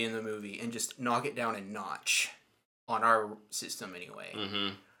alone would be in the movie and just knock it down a notch on our system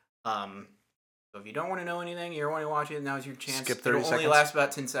anyway. So if you don't want to know anything, you don't want to watch it, now's your chance. Skip 30 It'll seconds. only last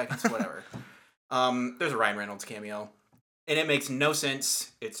about 10 seconds, whatever. There's a Ryan Reynolds cameo, and it makes no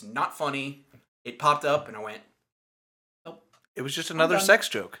sense. It's not funny. It popped up, and I went, nope. It was just another sex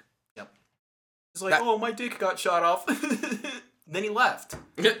joke. Yep. It's like, oh, my dick got shot off. Then he left.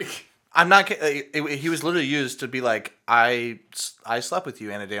 I'm not kidding. He was literally used to be like, I slept with you,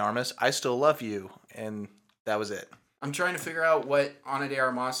 Ana de Armas. I still love you. And that was it. I'm trying to figure out what Ana de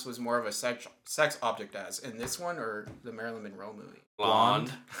Armas was more of a sex object as, in this one or the Marilyn Monroe movie.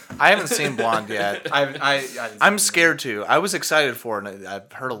 Blonde. I haven't seen Blonde yet. I'm scared to. I was excited for it, and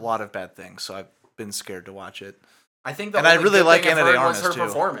I've heard a lot of bad things, so I've been scared to watch it. I think and I really like Ana de Armas, her too.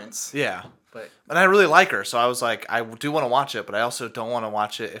 Performance. Yeah. But and I really like her, so I was like, I do want to watch it, but I also don't want to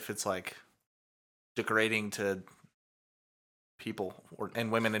watch it if it's like degrading to people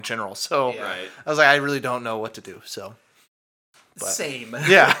and women in general. So yeah. Right. I was like, I really don't know what to do. So same.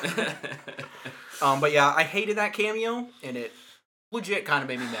 Yeah. But yeah, I hated that cameo, and it legit kind of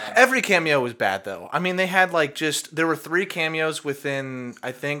made me mad. Every cameo was bad though. I mean, they had like there were 3 cameos within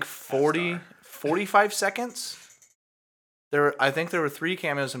I think 45 seconds. I think there were 3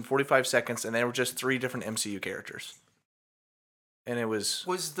 cameos in 45 seconds, and they were just 3 different MCU characters. And it was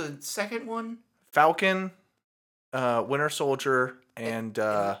the second one Falcon, Winter Soldier, and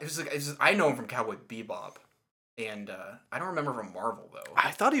I know him from Cowboy Bebop, and I don't remember from Marvel though.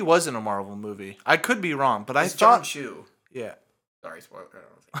 I thought he was in a Marvel movie. I could be wrong, but It's John thought Chu. Yeah. Sorry, spoiler.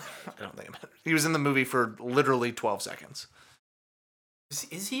 I don't think it matters. He was in the movie for literally 12 seconds.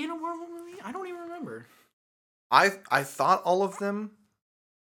 Is he in a Marvel movie? I don't even remember. I thought all of them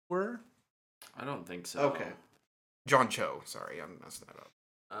were. I don't think so. Okay. John Cho. Sorry, I'm messing that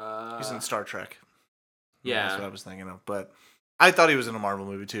up. He's in Star Trek. Yeah. That's what I was thinking of. But I thought he was in a Marvel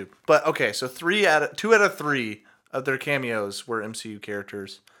movie too. But okay, so 2 out of 3 of their cameos were MCU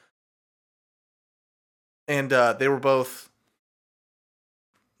characters. And they were both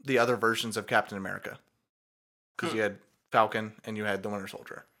the other versions of Captain America. Because you had Falcon and you had the Winter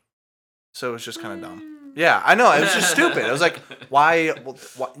Soldier. So it was just kind of dumb. Yeah, I know. It was just stupid. I was like, why?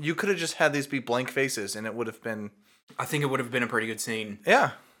 You could have just had these be blank faces and it would have been... I think it would have been a pretty good scene.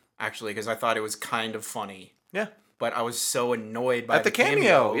 Yeah. actually, because I thought it was kind of funny. Yeah. But I was so annoyed by the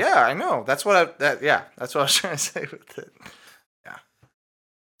cameo. Yeah, I know. That's what that's what I was trying to say with it. Yeah.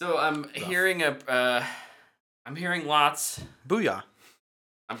 So I'm hearing lots. Booyah.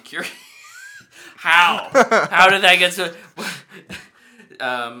 I'm curious. How did that get so?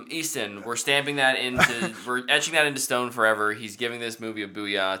 Easton, we're etching that into stone forever. He's giving this movie a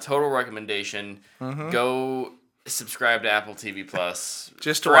booyah. Total recommendation. Mm-hmm. Go subscribe to Apple TV Plus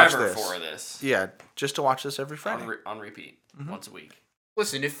just to watch this. For this. Yeah, just to watch this every Friday on repeat once a week.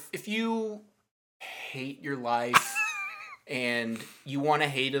 Listen, if you hate your life and you want to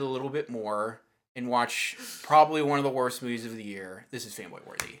hate it a little bit more and watch probably one of the worst movies of the year, this is fanboy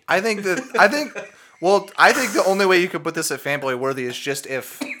worthy. I think the only way you could put this at fanboy worthy is just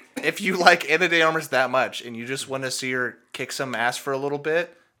if you like Ana de Armas that much and you just want to see her kick some ass for a little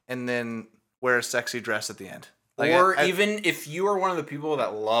bit and then wear a sexy dress at the end. Like, or even if you are one of the people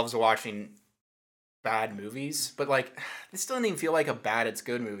that loves watching bad movies, but like this doesn't even feel like a bad it's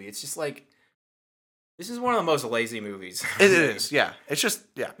good movie. It's just like this is one of the most lazy movies. It is, yeah. It's just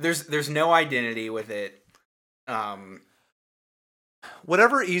There's no identity with it.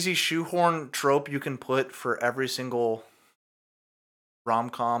 Whatever easy shoehorn trope you can put for every single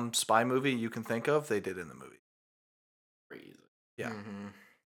rom-com spy movie you can think of, they did in the movie. Crazy. Yeah. Mm-hmm.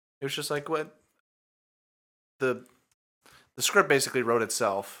 It was just like what the script basically wrote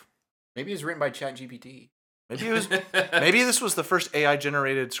itself. Maybe it was written by ChatGPT. Maybe this was the first AI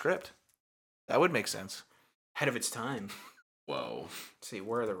generated script. That would make sense. Ahead of its time. Whoa. Let's see,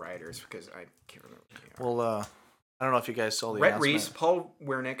 where are the writers? Because I can't remember. Well, I don't know if you guys saw the Rhett announcement. Reese, Paul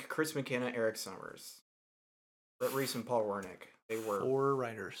Wernick, Chris McKenna, Eric Summers. Rhett Reese and Paul Wernick. They were 4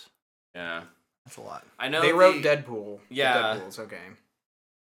 writers. Yeah. That's a lot. I know they wrote Deadpool. Yeah. Deadpool's okay.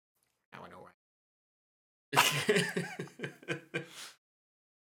 Now I know why.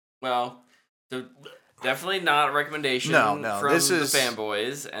 Well, so definitely not a recommendation from this is the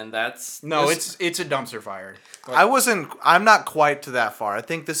fanboys, and that's... It's a dumpster fire. I'm not quite to that far. I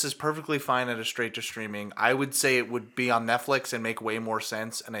think this is perfectly fine at a straight to streaming. I would say it would be on Netflix and make way more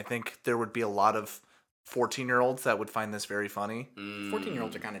sense, and I think there would be a lot of 14-year-olds that would find this very funny.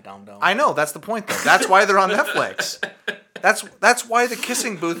 14-year-olds are kind of dumb, though. I know, that's the point, though. That's why they're on Netflix. That's why The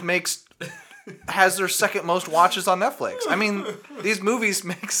Kissing Booth has their second most watches on Netflix. I mean, these movies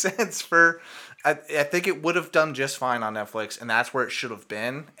make sense for... I think it would have done just fine on Netflix, and that's where it should have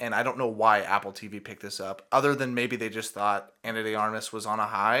been. And I don't know why Apple TV picked this up, other than maybe they just thought Ana de Armas was on a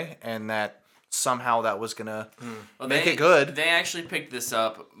high, and that somehow that was gonna make it good. They actually picked this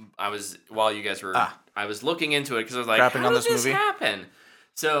up. While you guys were, I was looking into it because I was like, Crapping how on did this movie? happen?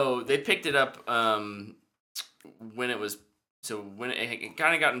 So they picked it up when it was. So when it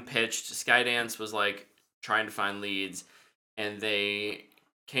kind of gotten pitched, Skydance was like trying to find leads, and they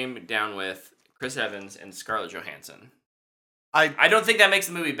came down with Chris Evans and Scarlett Johansson. I don't think that makes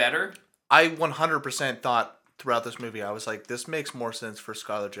the movie better. I 100% thought throughout this movie, I was like, this makes more sense for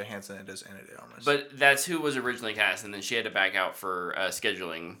Scarlett Johansson than it does Ana de Armas. But that's who was originally cast, and then she had to back out for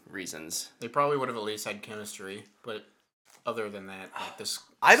scheduling reasons. They probably would have at least had chemistry, but other than that, like this,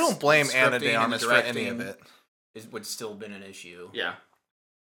 I don't blame Ana de Armas for any of it. It would still have been an issue. Yeah.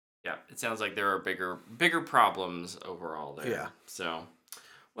 Yeah, it sounds like there are bigger problems overall there. Yeah. So,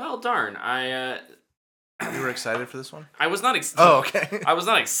 well, darn, You were excited for this one? I was not. Okay. I was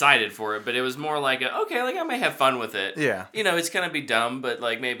not excited for it, but it was more like I may have fun with it. Yeah. You know, it's gonna be dumb, but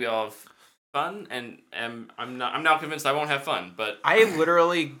like maybe I'll have fun, and I'm now convinced I won't have fun. But I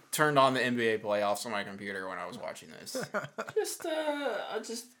literally turned on the NBA playoffs on my computer when I was watching this.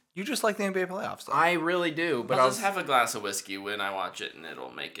 You just like the NBA playoffs, though. I really do, but I'll just have a glass of whiskey when I watch it, and it'll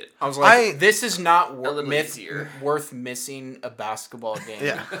make it. I was like, this is not easier. worth missing a basketball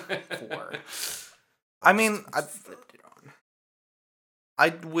game for. I mean, I flipped it on.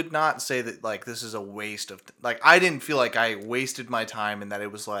 I would not say that like this is a waste of I didn't feel like I wasted my time and that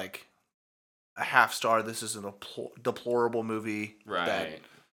it was like a half star. This is a deplorable movie that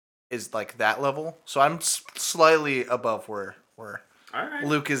is like that level. So I'm slightly above where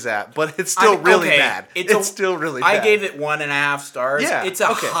Luke is at, but it's still really bad. It's still really bad. I gave it 1.5 stars. Yeah, it's a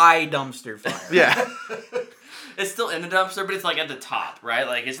high dumpster fire. Yeah. It's still in the dumpster, but it's like at the top, right?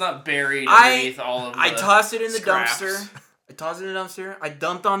 Like it's not buried underneath all of the I tossed it in the scraps. dumpster. I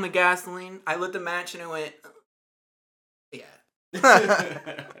dumped on the gasoline. I lit the match and it went. Yeah.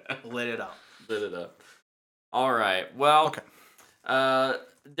 Lit it up. All right. Well, okay.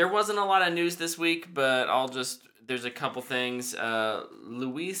 There wasn't a lot of news this week, but there's a couple things.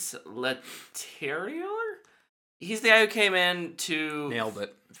 Luis Leterrier? He's the guy who came in to nailed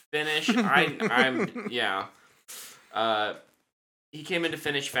it. Finish. Yeah. He came in to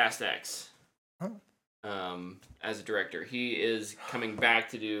finish Fast X. Oh. As a director, he is coming back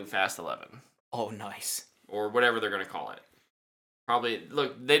to do Fast 11. Oh, nice. Or whatever they're gonna call it. Probably.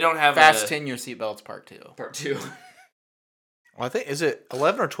 Look, they don't have Fast 10 Your Seatbelts Part 2. Part 2. Well, I think is it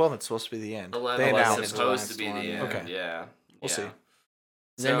 11 or 12? It's supposed to be the end. 11 They was announced. supposed to be the one. end. Okay. Yeah. We'll see.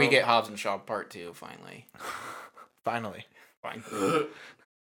 Then we get Hobbs and Shaw Part 2 finally. Finally. Fine. The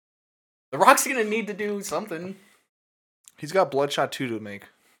Rock's gonna need to do something. He's got Bloodshot 2 to make.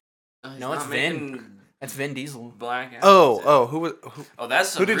 No, it's Vin. That's Vin Diesel. Black. Who? Oh, that's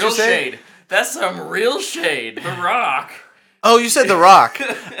some who did real you say? shade. That's some real shade. The Rock. Oh, you said The Rock.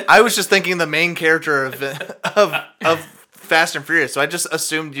 I was just thinking the main character of Fast and Furious, so I just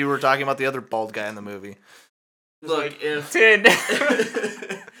assumed you were talking about the other bald guy in the movie. Look, if 10.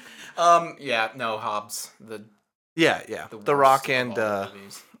 Hobbs. Yeah. The worst Rock of and all the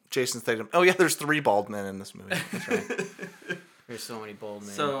movies. Jason Statham. Oh yeah, there's 3 bald men in this movie. That's right. There's so many bald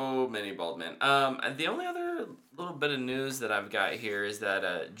men. So many bald men. The only other little bit of news that I've got here is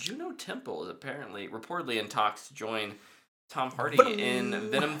that Juno Temple is reportedly in talks to join Tom Hardy in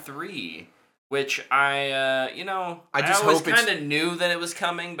Venom 3, which I just always hope it's- kind of knew that it was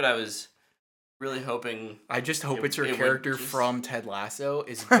coming, but I was really hoping. I just hope it's her it would character just- from Ted Lasso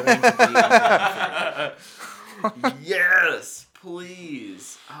is going to be in Venom 3. Yes,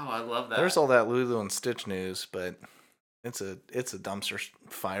 please. Oh, I love that. There's all that Lulu and Stitch news, but it's a dumpster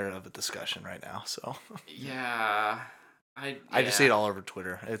fire of a discussion right now. So Yeah. I just see it all over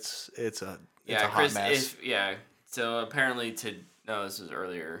Twitter. It's a hot Chris, mess. So apparently this was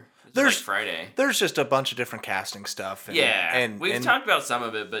earlier. There's Friday. There's just a bunch of different casting stuff. And we've talked about some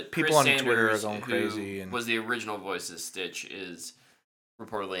of it, but people Chris on Twitter are Sanders, going crazy. And was the original voice of Stitch, is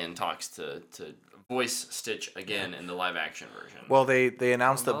reportedly in talks to voice Stitch again in the live action version. Well, they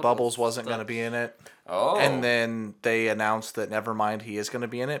announced that Bubbles wasn't going to be in it. Oh. And then they announced that Nevermind, he is going to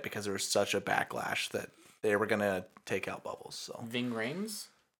be in it because there was such a backlash that they were going to take out Bubbles. So Ving Rhames?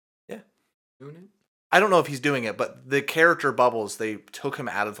 Yeah. Doing it? I don't know if he's doing it, but the character Bubbles, they took him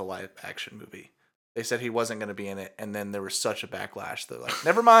out of the live action movie. They said he wasn't going to be in it, and then there was such a backlash. They're like,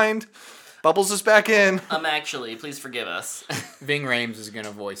 never mind, Bubbles is back in. Actually, please forgive us. Ving Rhames is going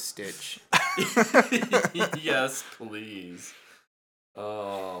to voice Stitch. Yes, please.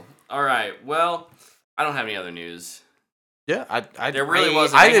 Oh, all right. Well, I don't have any other news. Yeah, there really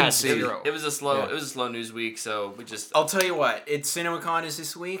wasn't. I didn't see it. It was a slow news week, so we just. I'll tell you what. CinemaCon is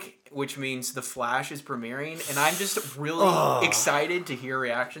this week, which means The Flash is premiering, and I'm just really excited to hear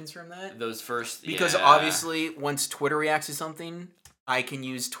reactions from that. Those first, because obviously, once Twitter reacts to something, I can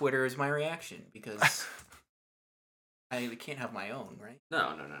use Twitter as my reaction because I can't have my own, right? No.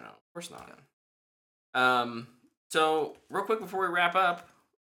 Of course not. So real quick before we wrap up.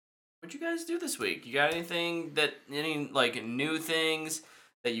 What'd you guys do this week? You got any new things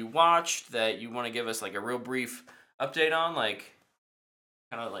that you watched that you want to give us like a real brief update on? Like,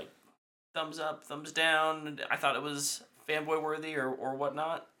 kind of like thumbs up, thumbs down. I thought it was fanboy worthy or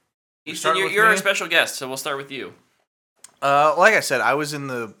whatnot. Easton, you're our special guest, so we'll start with you. Like I said, I was in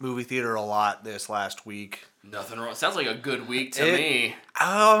the movie theater a lot this last week. Nothing wrong. Sounds like a good week to me.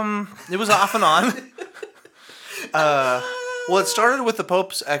 It was off and on. Well, it started with The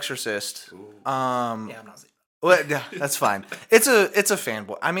Pope's Exorcist. I'm not saying. Well, yeah, that's fine. It's a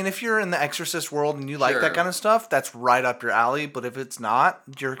fanboy. I mean, if you're in the Exorcist world and you like that kind of stuff, that's right up your alley. But if it's not,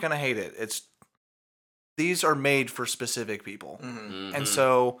 you're gonna hate it. These are made for specific people, and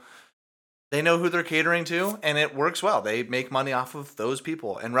so they know who they're catering to, and it works well. They make money off of those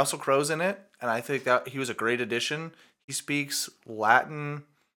people, and Russell Crowe's in it, and I think that he was a great addition. He speaks Latin,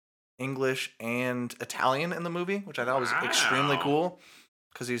 English, and Italian in the movie, which I thought was extremely cool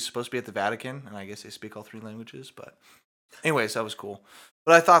because he's supposed to be at the Vatican, and I guess they speak all 3 languages. But anyways, that was cool.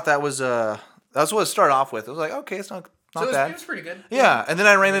 But I thought that was what it started off with. I was like, okay, it's not bad. It was pretty good. Yeah, and then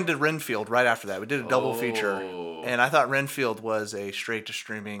I ran into Renfield right after that. We did a double feature, and I thought Renfield was a straight to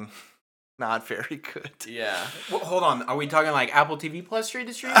streaming. Not very good. Yeah. Well, hold on. Are we talking like Apple TV Plus straight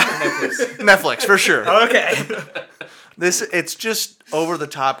to stream or Netflix? Netflix for sure. Okay. It's just over the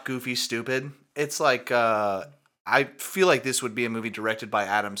top, goofy, stupid. It's like I feel like this would be a movie directed by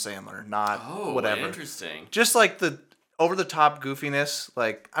Adam Sandler, not whatever. Interesting. Just like the over the top goofiness,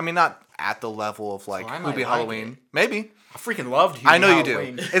 like I mean, not at the level of like Movie Halloween. Maybe. I freaking loved Halloween. I know you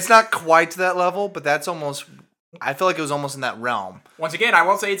do. It's not quite to that level, but that's almost. I feel like it was almost in that realm. Once again, I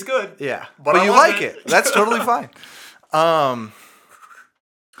won't say it's good. Yeah, but you like it. That's totally fine.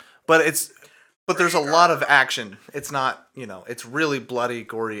 But there's a lot of action. It's not, it's really bloody,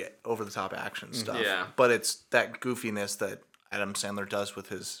 gory, over the top action stuff. Yeah. But it's that goofiness that Adam Sandler does with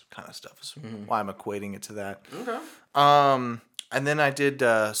his kind of stuff. Is why I'm equating it to that. Okay. And then I did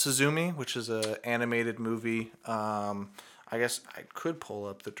Suzumi, which is an animated movie. I guess I could pull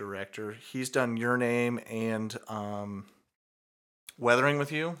up the director. He's done Your Name and Weathering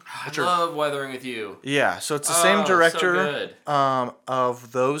with You. I love Weathering with You. Yeah, so it's the same director so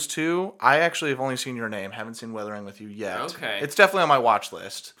of those two. I actually have only seen Your Name. Haven't seen Weathering with You yet. Okay. It's definitely on my watch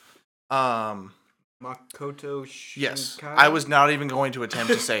list. Makoto Shinkai? Yes. I was not even going to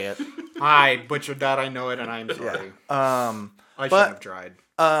attempt to say it. I butchered that. I know it, and I'm sorry. Yeah. I shouldn't have tried.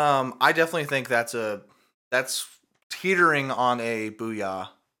 I definitely think that's teetering on a booyah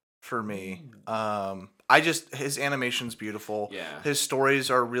for me. His animation's beautiful. Yeah. His stories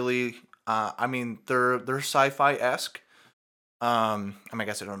are really, they're sci-fi-esque. I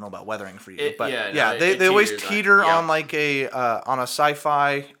guess I don't know about Weathering for you, but they always teeter on like on a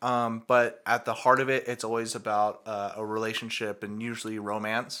sci-fi. But at the heart of it, it's always about a relationship and usually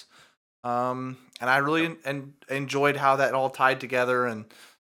romance. And I really enjoyed how that all tied together, and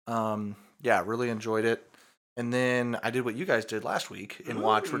really enjoyed it. And then I did what you guys did last week and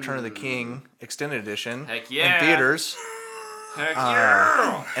watched Return of the King Extended Edition in theaters. Heck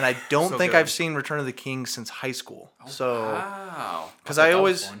yeah! And I don't think I've seen Return of the King since high school. Wow. Because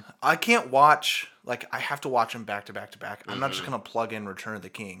I can't watch, like, I have to watch them back to back to back. I'm not just going to plug in Return of the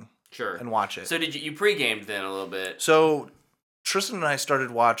King and watch it. So did you pre-gamed then a little bit? So Tristan and I started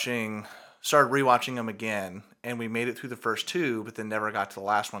rewatching them again, and we made it through the first two, but then never got to the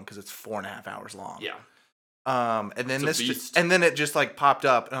last one because it's 4.5 hours long. Yeah. And then it just like popped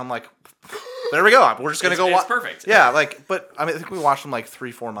up, and I'm like, there we go. We're just gonna go watch. It's perfect. Yeah, but I think we watched them like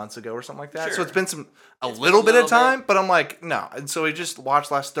 3-4 months ago or something like that. Sure. So it's been a little bit of time, but I'm like, no. And so we just watched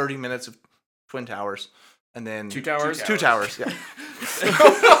the last 30 minutes of Twin Towers, and then Two Towers. Two Towers. Yeah.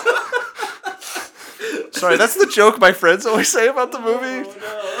 Sorry, that's the joke my friends always say about the movie.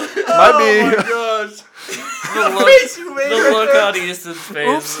 Oh my gosh. The look on Easton's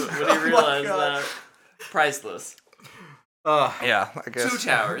face when he realized that. Priceless. Yeah, I guess. Two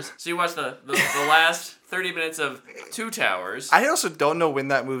Towers. So you watched the last 30 minutes of Two Towers. I also don't know when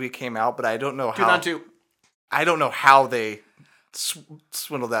that movie came out, but I don't know how. 2002. I don't know how they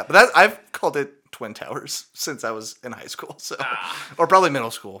swindled that. But I've called it Twin Towers since I was in high school, or probably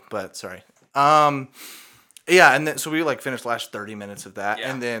middle school. But sorry. Yeah, and then so we finished the last 30 minutes of that,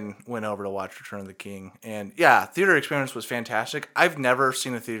 and then went over to watch Return of the King. And yeah, theater experience was fantastic. I've never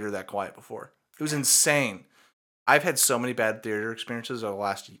seen a theater that quiet before. It was insane. I've had so many bad theater experiences over the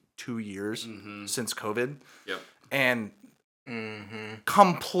last 2 years since COVID. Yep. And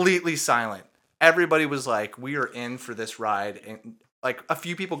completely silent. Everybody was like, we are in for this ride. And like a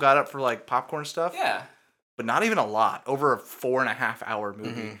few people got up for like popcorn stuff. Yeah. But not even a lot. Over a 4.5 hour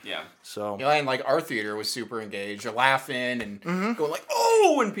movie. Yeah. So and like our theater was super engaged. You're laughing and going like,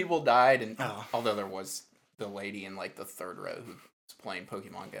 oh, when people died. And although there was the lady in like the third row who was playing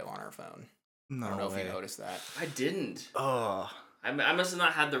Pokemon Go on her phone. No I don't know way. if you noticed that. I didn't. Oh. I must have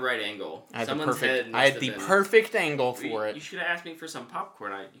not had the right angle. I had the Been... perfect angle for it. You should have asked me for some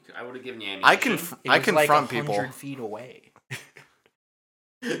popcorn. I would have given you ammunition. I confront people. 100 feet away.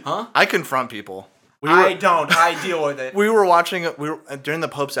 Huh? I confront people. I don't. I deal with it. We were watching it. During the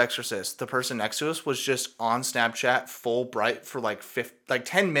Pope's Exorcist. The person next to us was just on Snapchat, full bright for like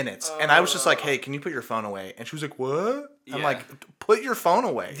 10 minutes, and I was just like, "Hey, can you put your phone away?" And she was like, "What?" Yeah. I'm like, "Put your phone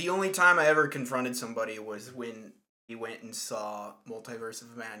away." The only time I ever confronted somebody was when he went and saw Multiverse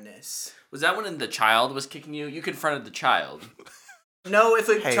of Madness. Was that when the child was kicking you? You confronted the child. No, if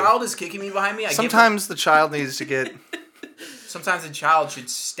a child is kicking me behind me, sometimes the child needs to get. Sometimes the child should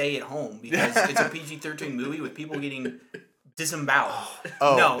stay at home because it's a PG-13 movie with people getting disemboweled.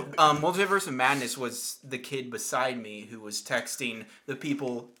 Oh. No, Multiverse of Madness was the kid beside me who was texting the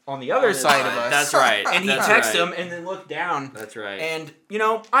people on the other side of us. That's right. And he texted them and then looked down. That's right. And,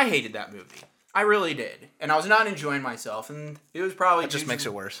 I hated that movie. I really did. And I was not enjoying myself. And it was probably... It just makes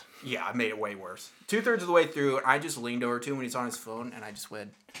it worse. Yeah, it made it way worse. 2/3 of the way through, I just leaned over to him when he's on his phone. And I just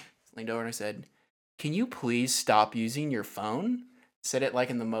leaned over and I said... Can you please stop using your phone? Said it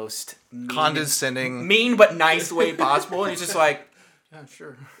like in the most condescending, mean but nice way possible. And he's just like, yeah,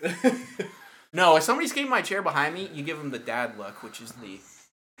 sure. No, if somebody's getting my chair behind me, you give them the dad look, which is the...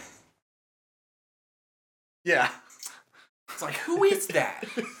 Yeah. It's like, who is that?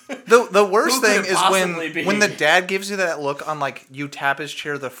 The worst thing is when the dad gives you that look on like you tap his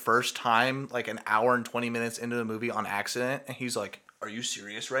chair the first time, like an hour and 20 minutes into the movie on accident, and he's like, "Are you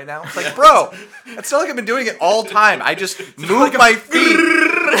serious right now?" It's like, bro, it's not like I've been doing it all time. I just moved my feet.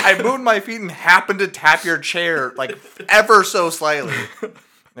 I moved my feet and happened to tap your chair like ever so slightly.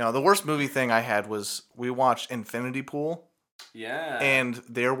 The worst movie thing I had was we watched Infinity Pool. Yeah. And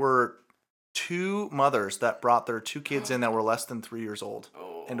there were 2 mothers that brought their 2 kids in that were less than 3 years old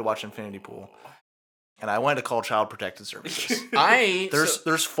in to watch Infinity Pool. And I wanted to call Child Protective Services.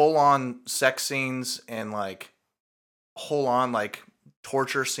 There's full on sex scenes and like full on like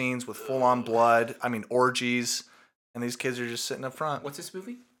torture scenes with full on blood. I mean orgies, and these kids are just sitting up front. What's this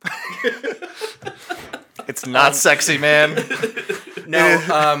movie? It's not sexy, man. No,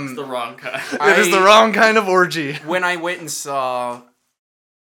 it's the wrong kind. It is the wrong kind of orgy. When I went and saw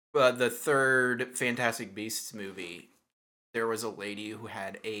the third Fantastic Beasts movie, there was a lady who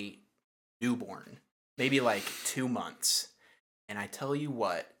had a newborn, maybe like 2 months. And I tell you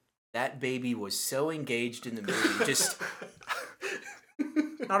what, that baby was so engaged in the movie. Just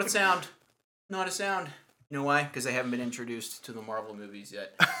not a sound. Not a sound. You know why? Because they haven't been introduced to the Marvel movies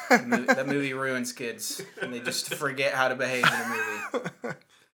yet. That movie ruins kids. And they just forget how to behave in a movie.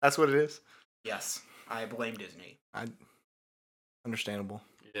 That's what it is? Yes. I blame Disney. Understandable.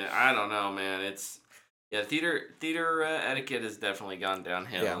 Yeah, I don't know, man. It's theater etiquette has definitely gone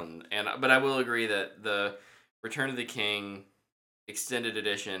downhill, Yeah. But I will agree that the Return of the King extended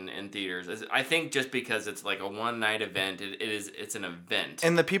edition in theaters, I think, just because it's like a one-night event, it's an event,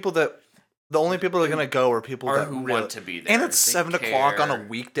 and the only people that are gonna go are people that who really want to be there, and it's 7 o'clock on a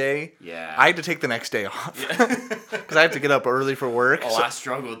weekday. Yeah, I had to take the next day off because I have to get up early for work. I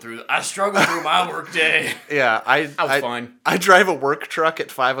struggled through my work day. Yeah, I was fine. I drive a work truck at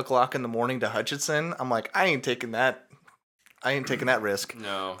 5 o'clock in the morning to Hutchinson. I'm like, I ain't taking that risk.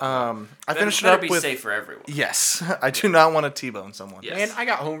 No. I finished it up up be with safe for everyone. Yes, I do not want to T-bone someone. Yes. Man, I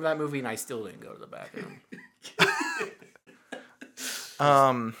got home from that movie and I still didn't go to the bathroom.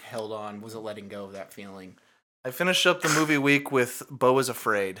 Held on, wasn't letting go of that feeling. I finished up the movie week with Beau is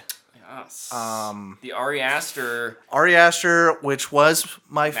Afraid. Yes. The Ari Aster, which was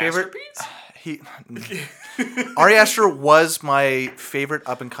my favorite. Masterpiece? Ari Aster was my favorite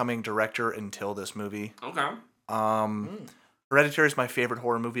up and coming director until this movie. Okay. Hereditary is my favorite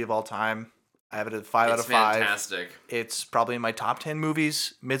horror movie of all time. I have it at 5 out of 5. It's fantastic. It's probably in my top 10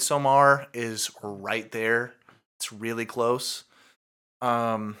 movies. Midsommar is right there. It's really close.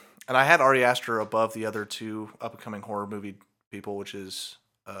 And I had Ari Aster above the other 2 up and coming horror movie people, which is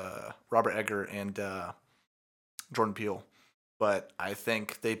Robert Eggers and Jordan Peele. But I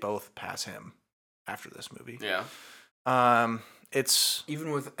think they both pass him after this movie. Yeah. It's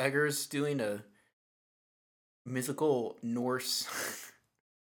even with Eggers doing a mythical Norse.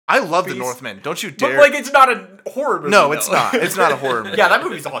 I love The Northman. Don't you dare. But like, it's not a horror movie. No, it's not. It's not a horror movie. Yeah, that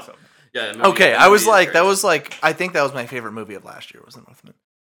movie's awesome. Yeah. Okay, I was like, I think that was my favorite movie of last year. Was The Northman.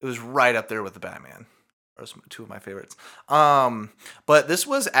 It was right up there with The Batman. Those were 2 of my favorites. But this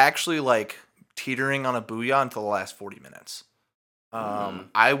was actually like teetering on a booyah until the last 40 minutes.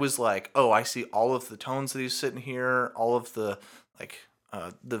 I was like, oh, I see all of the tones that he's sitting here, all of the like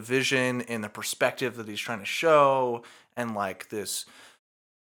the vision and the perspective that he's trying to show, and like this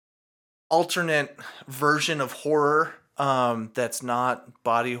alternate version of horror that's not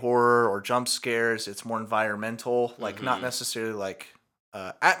body horror or jump scares. It's more environmental, like not necessarily like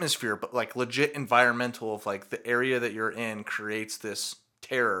atmosphere, but like legit environmental of like the area that you're in creates this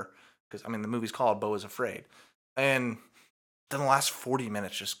terror. Because I mean, the movie's called Beau is Afraid, and then the last 40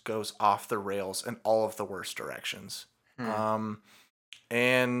 minutes just goes off the rails in all of the worst directions.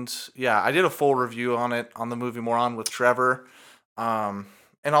 And yeah, I did a full review on it on the Movie Moron with Trevor,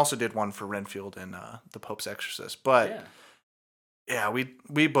 and also did one for Renfield and The Pope's Exorcist. But yeah,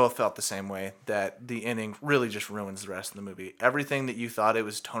 we both felt the same way, that the ending really just ruins the rest of the movie. Everything that you thought it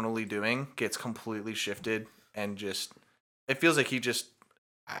was tonally doing gets completely shifted, and just it feels like he just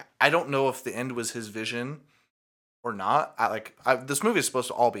I don't know if the end was his vision or not. This movie is supposed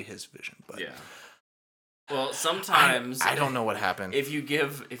to all be his vision, but yeah. Well, sometimes I don't know what happened. If you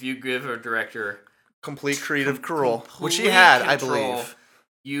give a director complete creative control, which he had, I believe,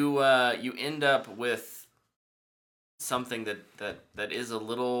 you end up with something that is a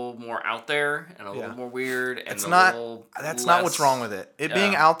little more out there and a little more weird, and it's not what's wrong with it.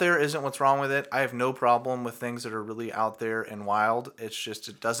 Being out there isn't what's wrong with it. I have no problem with things that are really out there and wild. It's just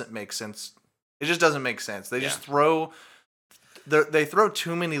it doesn't make sense. It just doesn't make sense. They just throw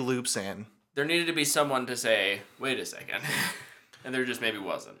too many loops in. There needed to be someone to say, wait a second. And there just maybe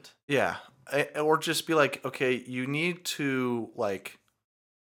wasn't. Yeah. Or just be like, okay, you need to like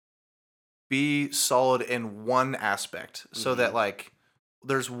be solid in one aspect so that like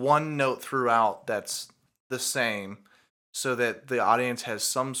there's one note throughout that's the same, so that the audience has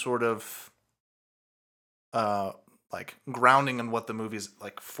some sort of like grounding in what the movie's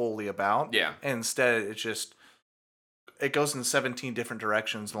like fully about. Yeah. And instead it's just it goes in 17 different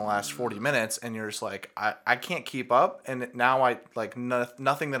directions in the last 40 minutes, and you're just like, I can't keep up, and now I like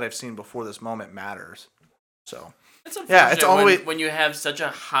nothing that I've seen before this moment matters. So it's unfortunate yeah, it's always when you have such a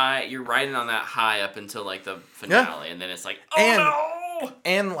high, you're riding on that high up until like the finale, and then it's like, no.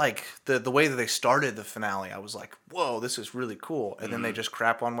 And like the way that they started the finale, I was like, whoa, this is really cool, and then they just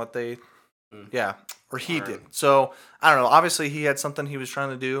crap on what they. Yeah, or he did. So I don't know. Obviously, he had something he was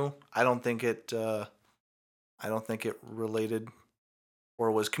trying to do. I don't think it related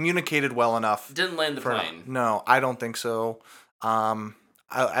or was communicated well enough. Didn't land the plane. No, I don't think so. I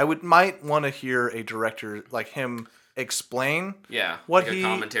might want to hear a director like him explain. Yeah, what like a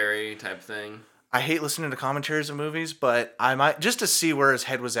commentary type thing. I hate listening to commentaries of movies, but I might just to see where his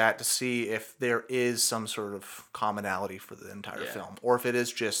head was at, to see if there is some sort of commonality for the entire film, or if it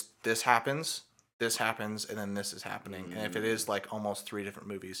is just this happens, and then this is happening, and if it is like almost 3 different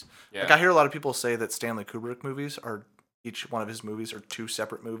movies. Yeah. Like I hear a lot of people say that Stanley Kubrick movies are each one of his movies are 2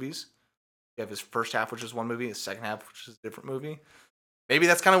 separate movies. You have his first half, which is one movie, his second half, which is a different movie. Maybe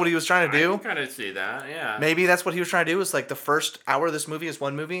that's kind of what he was trying to do. I can kind of see that, yeah. Maybe that's what he was trying to do, is like the first hour of this movie is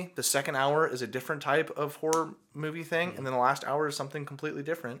one movie, the second hour is a different type of horror movie thing, and then the last hour is something completely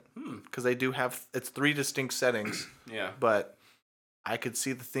different. Because they do have, it's 3 distinct settings. Yeah. But I could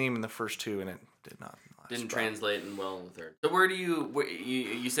see the theme in the first 2, and it did not. Didn't translate in well in the third. So where do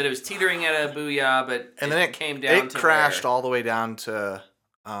you said it was teetering at a booyah, but and then it came down to crashed where? all the way down to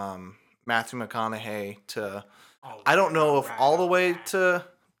Matthew McConaughey to, I don't know if all the way to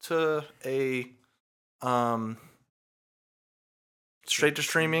a straight to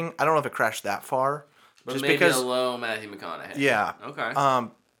streaming. I don't know if it crashed that far. But just maybe because a low Matthew McConaughey. Yeah. Okay.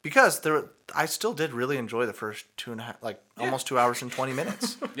 Because I still did really enjoy the first 2.5, almost 2 hours and 20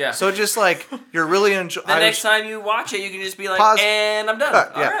 minutes. Yeah. So just like you're really enjoying. The next time you watch it, you can just be like, pause, and I'm done.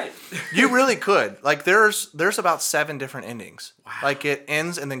 All right. You really could. Like there's about 7 different endings. Wow. Like it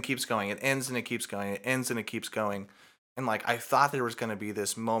ends and then keeps going. It ends and it keeps going. It ends and it keeps going. And like I thought there was going to be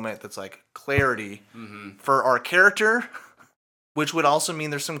this moment that's like clarity for our character, which would also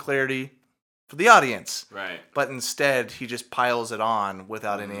mean there's some clarity for the audience. Right. But instead, he just piles it on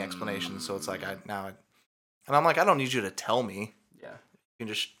without any explanation. So it's like and I'm like, I don't need you to tell me. Yeah. You can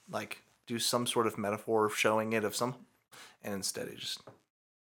just like do some sort of metaphor of showing it of some, and instead he just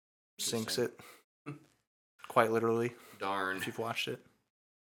sinks it. Quite literally. Darn. If you've watched it.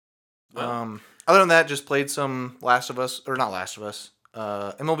 Well. Other than that, just played some Last of Us, or not Last of Us,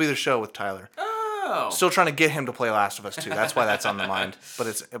 MLB The Show with Tyler. Oh. Still trying to get him to play Last of Us 2. That's why that's on the mind. But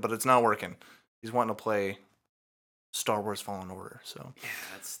it's not working. He's wanting to play Star Wars Fallen Order. So yeah,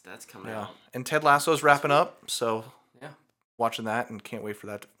 that's coming out. And Ted Lasso's wrapping up, so yeah, watching that and can't wait for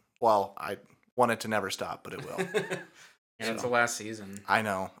that. Well, I want it to never stop, but it will. And it's the last season. I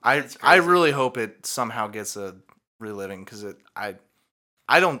know. I really hope it somehow gets a reliving, because I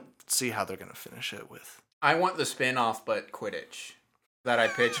don't see how they're gonna finish it with. I want the spin-off, but Quidditch, that I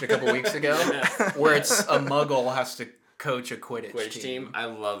pitched a couple weeks ago, where it's a Muggle has to coach a Quidditch team. I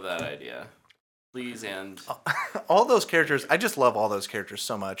love that idea. Please and all those characters. I just love all those characters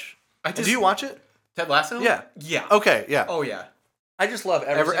so much. Do you watch it? Ted Lasso? Yeah. Yeah. Okay. Yeah. Oh yeah. I just love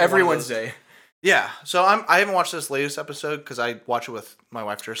every Wednesday. Yeah. So I haven't watched this latest episode because I watch it with my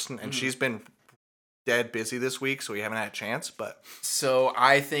wife Tristan, and she's been dead busy this week, so we haven't had a chance. But so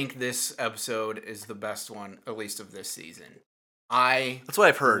I think this episode is the best one, at least of this season. That's what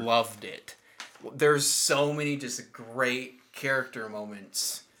I've heard. Loved it. There's so many just great character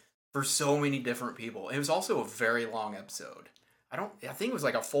moments for so many different people. It was also a very long episode. I think it was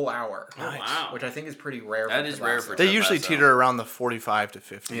like a full hour. Nice. Wow. Which I think is pretty rare. That is rare for They usually teeter around the 45 to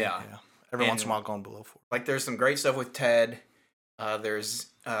 50. Yeah. Every once in a while going below 40. Like there's some great stuff with Ted. There's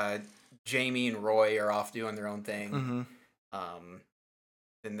Jamie and Roy are off doing their own thing.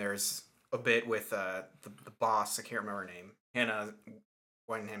 Then there's a bit with the boss, I can't remember her name. Hannah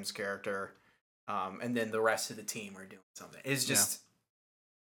Wenham's character. And then the rest of the team are doing something. It's just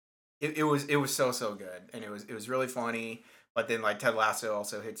it was so good, and it was really funny. But then like Ted Lasso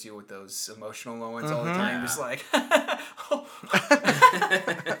also hits you with those emotional moments all the time. Just like, am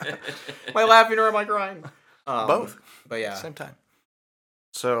I laughing or am I crying? Both, but yeah, same time.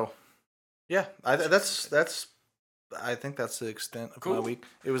 So, yeah, I think that's the extent of my week.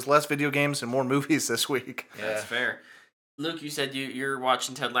 It was less video games and more movies this week. Yeah. That's fair. Luke, you said you're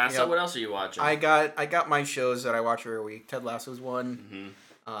watching Ted Lasso. Yep. What else are you watching? I got my shows that I watch every week. Ted Lasso's one.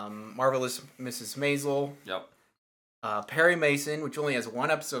 Marvelous Mrs. Maisel. Yep. Perry Mason, which only has one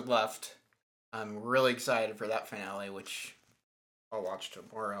episode left. I'm really excited for that finale, which I'll watch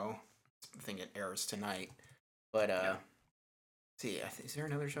tomorrow. I think it airs tonight. But see, is there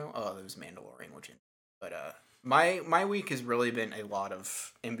another show? Oh, there was Mandalorian, My week has really been a lot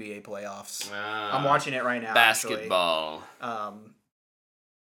of NBA playoffs. I'm Ah, watching it right now. basketball. Actually.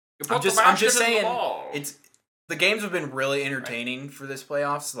 I'm I'm just saying the games have been really entertaining for this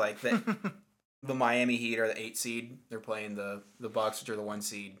playoffs. Like the Miami Heat are the 8 seed. They're playing the Bucks, which are the 1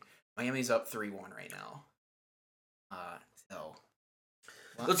 seed. Miami's up 3-1 right now. So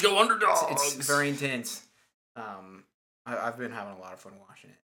let's go underdogs. It's very intense. I've been having a lot of fun watching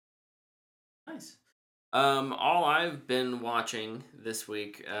it. Nice. All I've been watching this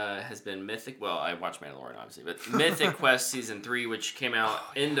week has been Mythic. Well, I watched Mandalorian, obviously, but Mythic Quest Season 3, which came out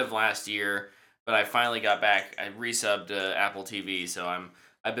end of last year, but I finally got back. I resubbed to Apple TV, so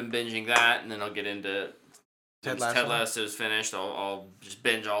I've been binging that, and then I'll get into Ted Lasso's finished. I'll just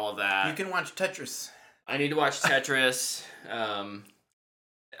binge all of that. You can watch Tetris. I need to watch Tetris.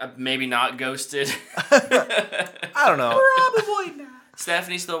 Maybe not Ghosted. I don't know. Probably not.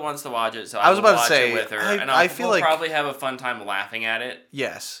 Stephanie still wants to watch it, so I was will about to watch say, it with her. I feel we'll like probably have a fun time laughing at it.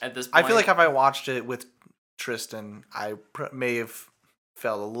 Yes. At this point. I feel like if I watched it with Tristan, I may have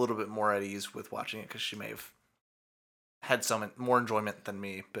felt a little bit more at ease with watching it because she may have had some more enjoyment than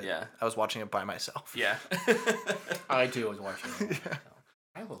me. But yeah. I was watching it by myself. Yeah. I too was watching it. Yeah.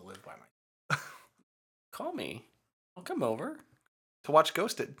 I will live by myself. Call me. I'll come over. To watch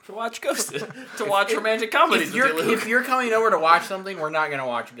Ghosted. To watch Ghosted. To watch romantic comedies. If you're coming over to watch something, we're not going to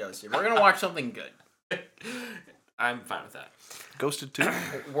watch Ghosted. We're going to watch something good. I'm fine with that. Ghosted 2?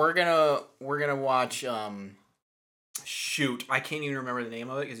 We're gonna watch shoot, I can't even remember the name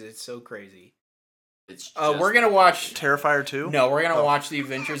of it because it's so crazy. It's we're gonna watch Terrifier 2? No, we're gonna watch The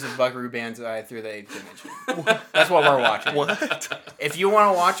Adventures of Buckaroo Banzai through the 8th Dimension. That's what we're watching. What? If you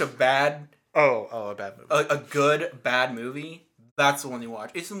want to watch a bad a bad movie. A good bad movie, that's the one you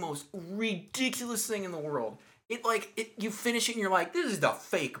watch. It's the most ridiculous thing in the world. You finish it and you're like, this is the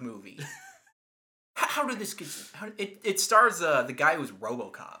fake movie. How did this get? It stars the guy who's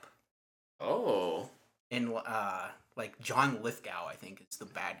RoboCop. Oh. And John Lithgow, I think is the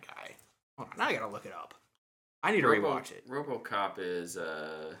bad guy. Hold on, now I gotta look it up. I need to rewatch it. RoboCop is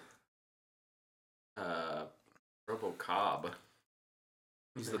RoboCop.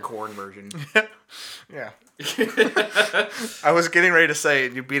 He's the corn version. Yeah. I was getting ready to say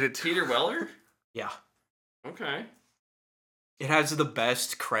it. You beat it. Peter Weller? Yeah. Okay. It has the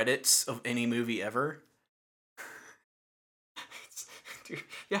best credits of any movie ever.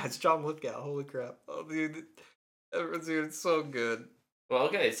 It's John Lithgow. Holy crap. Oh, dude, it's so good. Well,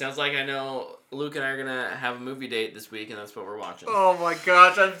 okay. It sounds like I know Luke and I are going to have a movie date this week, and that's what we're watching. Oh my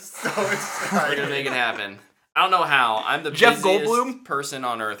gosh, I'm so excited. We're going to make it happen. I don't know how. I'm the Jeff busiest Goldblum? person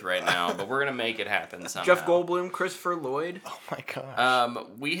on earth right now, but we're going to make it happen somehow. Jeff Goldblum, Christopher Lloyd. Oh my gosh.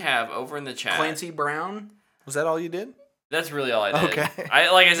 We have over in the chat. Clancy Brown. Was that all you did? That's really all I did. Okay.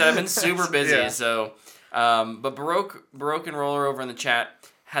 Like I said, I've been super busy, Yeah. so... but Baroque and Roller over in the chat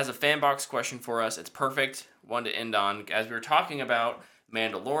has a Fanbox question for us. It's perfect one to end on. As we were talking about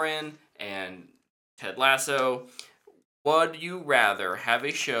Mandalorian and Ted Lasso, would you rather have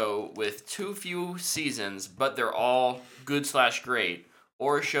a show with too few seasons, but they're all good/great,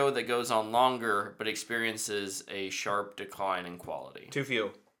 or a show that goes on longer but experiences a sharp decline in quality? Too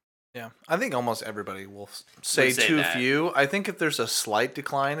few. Yeah, I think almost everybody will say too that. few. I think if there's a slight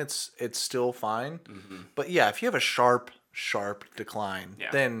decline, it's still fine. Mm-hmm. But yeah, if you have a sharp decline,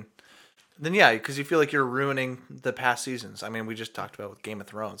 Yeah. then yeah, because you feel like you're ruining the past seasons. I mean, we just talked about with Game of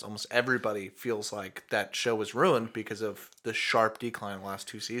Thrones. Almost everybody feels like that show was ruined because of the sharp decline in the last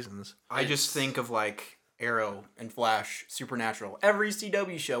 2 seasons. I just think of Arrow and Flash, Supernatural, every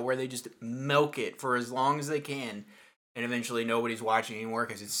CW show where they just milk it for as long as they can, and eventually nobody's watching anymore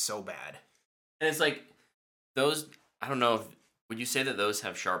because it's so bad. And it's like those. I don't know. Would you say that those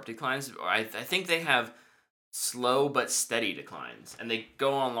have sharp declines? I think they have slow but steady declines, and they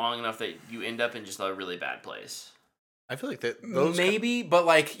go on long enough that you end up in just a really bad place. I feel like that those Maybe,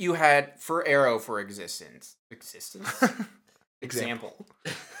 but you had for Arrow for existence. Example.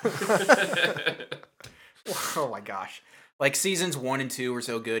 Oh my gosh. Seasons 1 and 2 were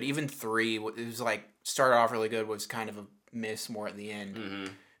so good. Even 3, it was started off really good, was kind of a miss more at the end. Mm-hmm.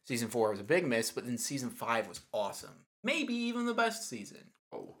 Season 4 was a big miss, but then season 5 was awesome. Maybe even the best season.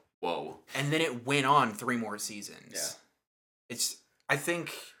 Oh, whoa! And then it went on 3 more seasons. Yeah. I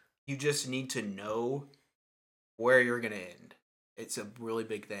think you just need to know where you're gonna end. It's a really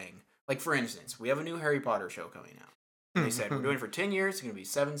big thing. For instance, we have a new Harry Potter show coming out. They said we're doing it for 10 years. It's gonna be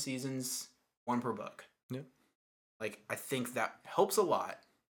 7 seasons, 1 per book. Yeah. I think that helps a lot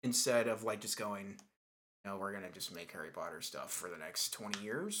instead of just going, no, we're gonna just make Harry Potter stuff for the next 20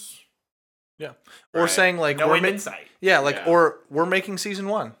 years. Yeah. Or saying no insight. Yeah, Yeah. or we're making season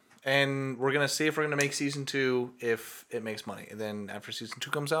 1. and we're gonna see if we're gonna make season 2 if it makes money, and then after season 2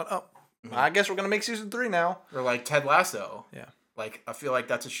 comes out, I guess we're gonna make season 3 now. Or like Ted Lasso. Yeah. Like, I feel like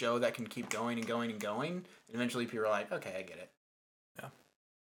that's a show that can keep going and going and going, and eventually people are like, okay, I get it. Yeah.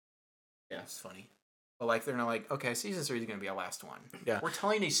 Yeah, it's funny. But like, they're not like, okay, season 3 is gonna be our last one. Yeah. We're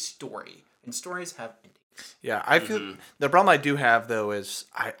telling a story, and stories have endings. Yeah, I feel the problem I do have though is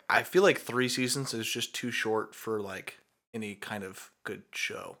I feel like 3 seasons is just too short for like any kind of good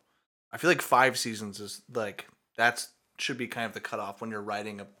show. I feel like 5 seasons is like should be kind of the cutoff when you're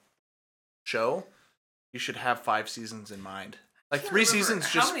writing a show. You should have 5 seasons in mind. Like 3 seasons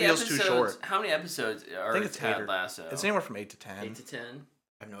just feels too short. How many episodes are Ted Lasso? It's anywhere from 8 to 10. 8 to 10?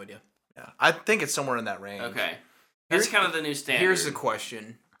 I have no idea. Yeah, I think it's somewhere in that range. Okay, that's kind of the new standard. Here's the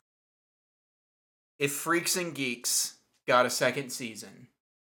question. If Freaks and Geeks got a second season,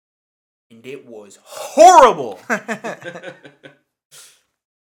 and it was horrible,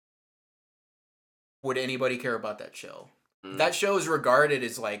 would anybody care about that show? That show is regarded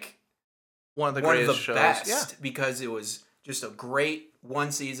as like one of the greatest shows. Best because it was just a great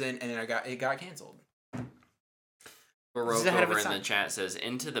one season, and then it got canceled. Baroque over in the chat says,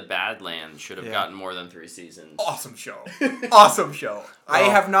 Into the Badlands should have gotten more than 3 seasons. Awesome show. Awesome show. I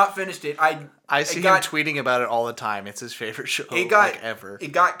have not finished it. I see him tweeting about it all the time. It's his favorite show ever.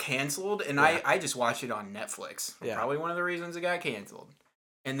 It got canceled, and I just watched it on Netflix. Yeah. Probably one of the reasons it got canceled.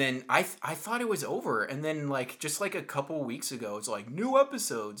 And then I thought it was over, and then just like a couple weeks ago, it's like, new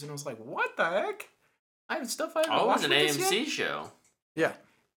episodes, and I was like, what the heck? I have stuff I haven't watched. Oh, it's an AMC show. Yeah.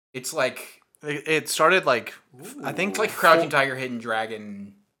 It's like... It started like, I think... It's like Crouching Tiger, Hidden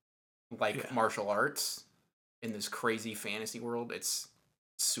Dragon, martial arts in this crazy fantasy world. It's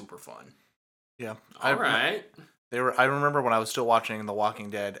super fun. Yeah. All right. I remember when I was still watching The Walking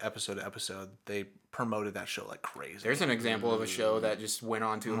Dead episode to episode, they promoted that show like crazy. There's an example of a show that just went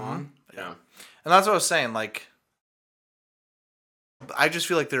on too long. Yeah. And that's what I was saying. Like, I just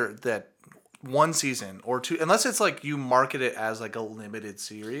feel like that one season or 2, unless it's like you market it as like a limited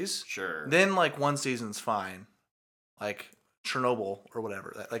series, sure, then like one season's fine, like Chernobyl or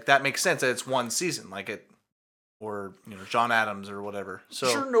whatever. Like that makes sense that it's one season, like it, or John Adams or whatever. So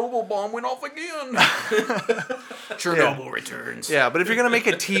Chernobyl bomb went off again. Chernobyl returns. Yeah, but if you're gonna make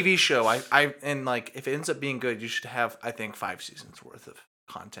a TV show, and like if it ends up being good, you should have, I think, 5 seasons worth of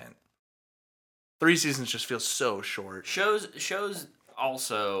content. 3 seasons just feels so short. Shows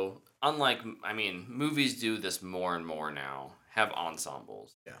also, unlike, movies do this more and more now, have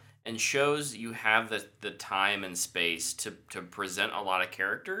ensembles. Yeah. And shows, you have the time and space to present a lot of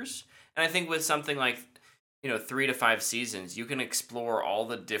characters. And I think with something like, 3 to 5 seasons, you can explore all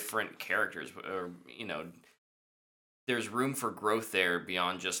the different characters. There's room for growth there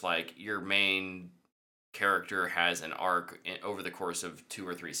beyond just like your main character has an arc over the course of 2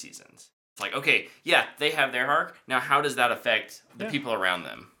 or 3 seasons. It's like, okay, yeah, they have their arc. Now, how does that affect the people around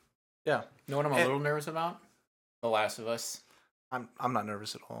them? Yeah. You know what I'm a little nervous about? The Last of Us. I'm not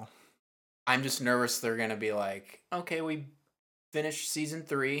nervous at all. I'm just nervous they're going to be like, okay, we finished season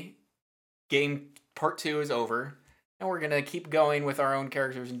 3. Game part 2 is over. And we're going to keep going with our own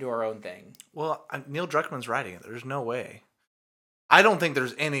characters and do our own thing. Well, Neil Druckmann's writing it. There's no way. I don't think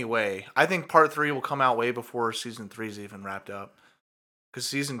there's any way. I think part 3 will come out way before season 3 is even wrapped up. Because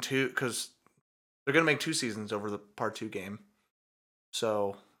they're going to make 2 seasons over the part 2 game.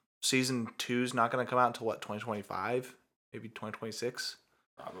 So season 2 is not going to come out until 2025? Maybe 2026?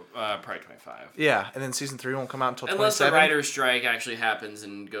 Probably 25. Yeah, and then season 3 won't come out until 2027. Unless the writer's strike actually happens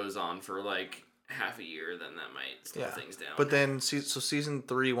and goes on for like half a year, then that might slow things down. But then, season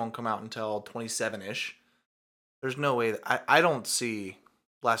 3 won't come out until 27-ish. There's no way that I don't see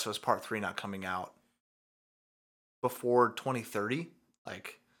Last of Us Part 3 not coming out before 2030.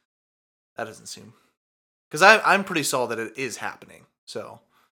 Like, that doesn't seem... Because I'm pretty solid that it is happening, so...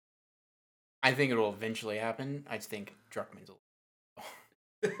 I think it will eventually happen. I just think Druckmann's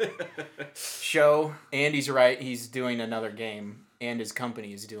show, and he's right, he's doing another game, and his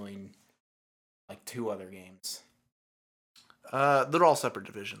company is doing like 2 other games. They're all separate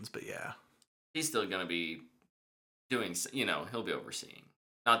divisions, but yeah. He's still going to be doing, he'll be overseeing.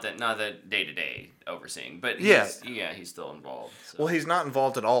 Not that day-to-day overseeing, but he's still involved. So. Well, he's not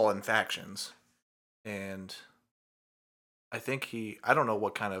involved at all in factions. And I think I don't know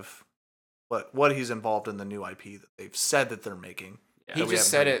what kind of, what he's involved in the new IP that they've said that they're making. Yeah. He just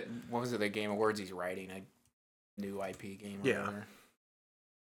said it, what was it, the Game Awards, he's writing a new IP game. Yeah.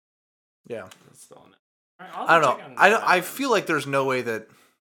 Yeah. That's still on it. Right, I don't know. I feel like there's no way that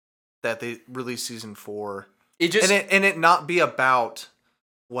they release season 4. It not be about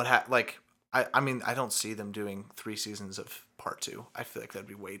I mean, I don't see them doing 3 seasons of part 2. I feel like that'd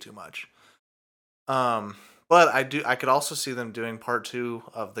be way too much. But I could also see them doing part 2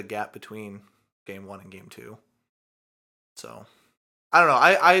 of the gap between game 1 and game 2. So, I don't know.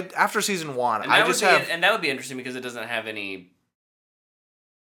 I after season 1, and that would be interesting because it doesn't have any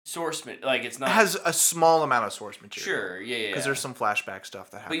source like it's not. It has a small amount of source material. Sure, yeah. Because there's some flashback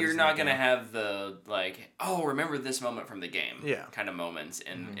stuff that happens. But you're not gonna have the remember this moment from the game. Yeah. Kind of moments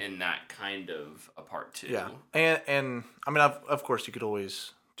in that kind of a part 2. Yeah, and I mean, of course, you could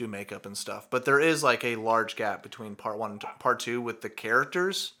always do makeup and stuff, but there is like a large gap between part 1 and part 2 with the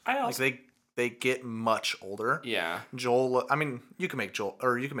characters. They get much older. Yeah. Joel, I mean, you can make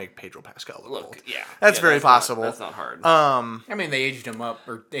Pedro Pascal look old. Yeah. That's very possible. That's not hard. I mean, they aged him up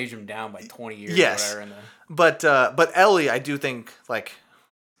or aged him down by 20 years. Yes. Or whatever. But Ellie, I do think like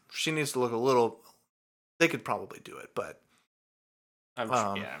she needs to look a little. They could probably do it, but I'm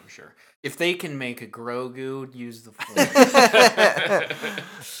sure. If they can make a Grogu, use the Force.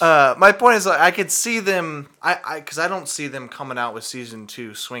 My point is, like, I could see them. Because I don't see them coming out with season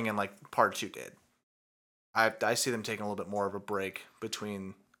 2 swinging like part 2 did. I see them taking a little bit more of a break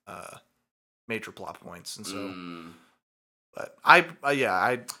between major plot points, and so. But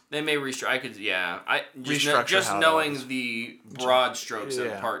they may restructure. I could, restructure just knowing the broad strokes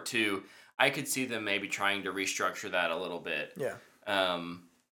of part 2. I could see them maybe trying to restructure that a little bit. Yeah.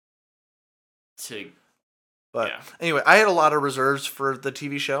 Anyway, I had a lot of reserves for the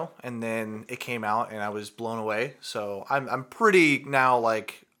TV show, and then it came out, and I was blown away. So I'm pretty now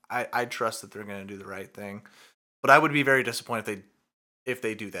like I trust that they're going to do the right thing. But I would be very disappointed if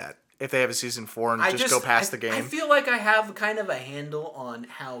they do that. If they have a season 4 and just go past the game. I feel like I have kind of a handle on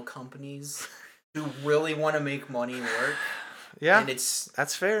how companies who really want to make money work. Yeah, and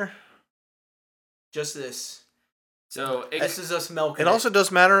that's fair. Just this. So this is us milking. It also does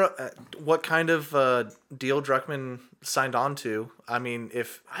matter what kind of deal Druckmann signed on to. I mean,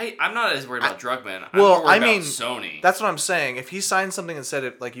 if I'm not as worried about Druckmann. I'm more worried about Sony. That's what I'm saying. If he signed something and said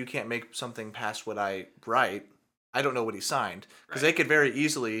it like you can't make something past what I write, I don't know what he signed because they could very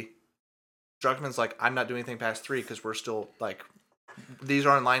easily. Druckmann's like, I'm not doing anything past 3 because we're still like these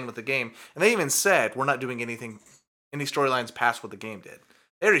are in line with the game, and they even said we're not doing any storylines past what the game did.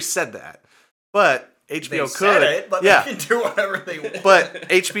 They already said that, but. HBO could, they can do whatever they want. But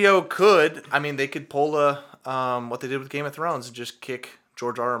HBO could. I mean, they could pull what they did with Game of Thrones and just kick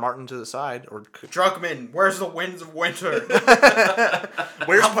George R.R. Martin to the side, or Druckmann, where's the Winds of Winter?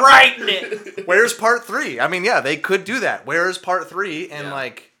 I'm writing it. Where's part 3? I mean, yeah, they could do that. Where's part 3? And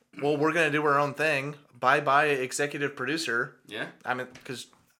we're gonna do our own thing. Bye, executive producer. Yeah. I mean, because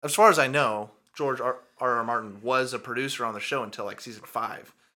as far as I know, George R.R. Martin was a producer on the show until like season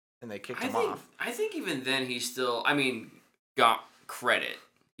 5. And they kicked him off. I think even then he still, got credit.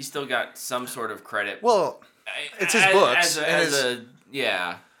 He still got some sort of credit. Well, it's his books.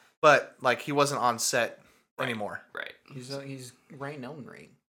 Yeah. But, like, he wasn't on set anymore. Right. He's writing Elden Ring.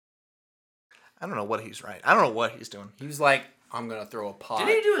 I don't know what he's writing. I don't know what he's doing. He was like, I'm going to throw a pot.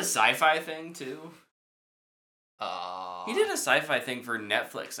 Did he do a sci-fi thing, too? He did a sci-fi thing for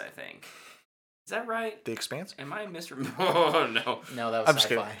Netflix, I think. Is that right? The Expanse? Am I misremembering? Oh, no. No, that was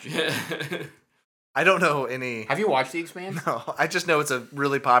sci-fi. I don't know any... Have you watched The Expanse? No, I just know it's a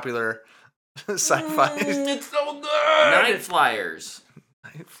really popular sci-fi. It's so good! Night Flyers.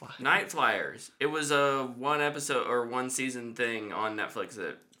 Night Flyers. It was a 1 episode or 1 season thing on Netflix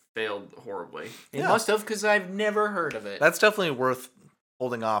that failed horribly. It must have, because I've never heard of it. That's definitely worth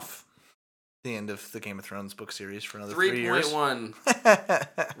holding off the end of the Game of Thrones book series for another 3 years.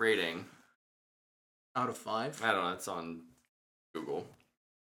 3.1 rating. Out of 5? I don't know. It's on Google.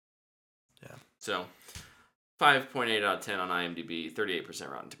 Yeah. So, 5.8 out of 10 on IMDb,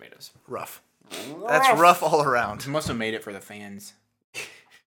 38% Rotten Tomatoes. Rough. That's rough all around. Must have made it for the fans.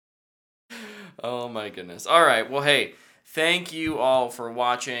 Oh my goodness. All right. Well, hey, thank you all for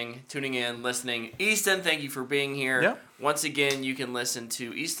watching, tuning in, listening. Easton, thank you for being here. Yeah. Once again, you can listen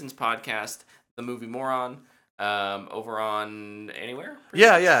to Easton's podcast, The Movie Moron, over on anywhere?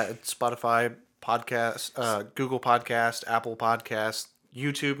 Yeah. It's Spotify podcast, Google Podcast, Apple Podcast,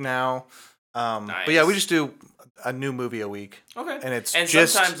 YouTube now. Nice. But yeah, we just do a new movie a week. Okay. And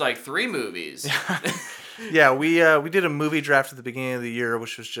sometimes like 3 movies. Yeah, we did a movie draft at the beginning of the year,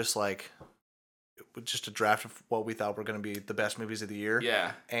 which was just a draft of what we thought were going to be the best movies of the year.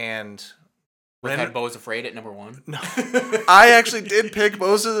 Yeah. And we had Beau's Afraid at number 1. No. I actually did pick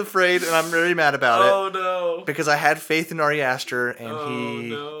Beau's Afraid, and I'm very mad about it. Oh, no. Because I had faith in Ari Aster,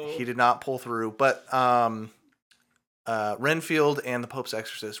 and he did not pull through. But Renfield and The Pope's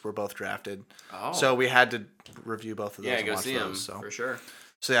Exorcist were both drafted. Oh. So we had to review both of those. Yeah, and go watch see those, them, for sure.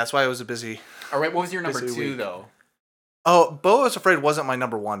 So that's why it was a busy. All right, what was your number busy 2 week. though? Oh, Beau is Afraid wasn't my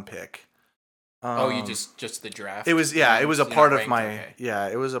number 1 pick. You just the draft. It was it was a You're part not of ranked? my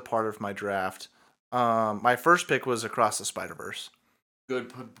Okay. it was a part of my draft. My first pick was Across the Spider-Verse.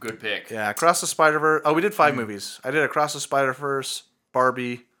 Good pick. Yeah, Across the Spider-Verse. Oh, we did 5 movies. I did Across the Spider-Verse,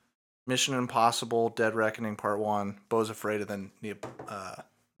 Barbie, Mission Impossible, Dead Reckoning Part 1, Beau's Afraid, and then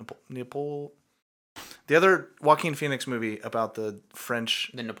Neapol. The other Joaquin Phoenix movie about the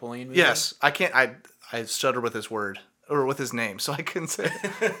French. The Napoleon movie? Yes, I can't. I stutter with his word or with his name, so I couldn't say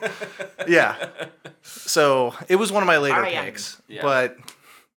it. Yeah. So it was one of my later picks, but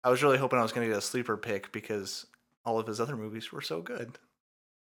I was really hoping I was going to get a sleeper pick because all of his other movies were so good.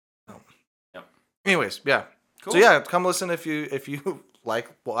 Oh. Yep. Anyways, yeah. Cool. So yeah, come listen if you like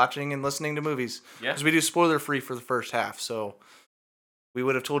watching and listening to movies. Yeah. Because we do spoiler free for the first half, so we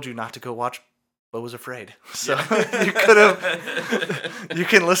would have told you not to go watch Beau Was Afraid. So you could have. You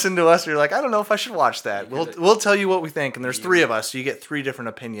can listen to us. You're like, I don't know if I should watch that. We'll tell you what we think, and there's 3 of us, so you get 3 different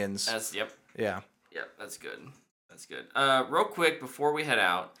opinions. Yep. Yeah. Yep. That's good. That's good. Real quick before we head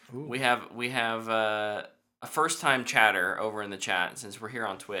out, we have a first time chatter over in the chat since we're here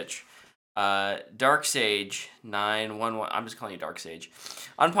on Twitch. Dark Sage 911. I'm just calling you Dark Sage.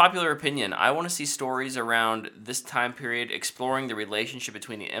 Unpopular opinion. I want to see stories around this time period exploring the relationship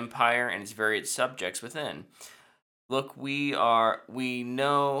between the Empire and its varied subjects within. Look, we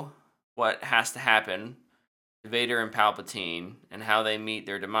know what has to happen, Vader and Palpatine, and how they meet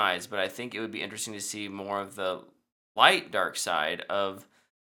their demise, but I think it would be interesting to see more of the light dark side of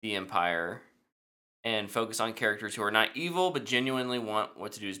the Empire and focus on characters who are not evil but genuinely want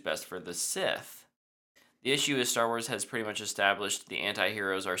what to do is best for the Sith. The issue is Star Wars has pretty much established the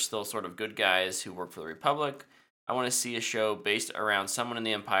anti-heroes are still sort of good guys who work for the Republic. I want to see a show based around someone in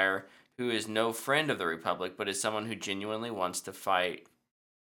the Empire who is no friend of the Republic but is someone who genuinely wants to fight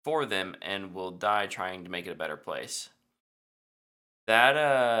for them and will die trying to make it a better place.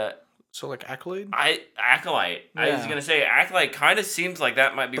 That So like Acolyte? Acolyte. Yeah. I was gonna say Acolyte kind of seems like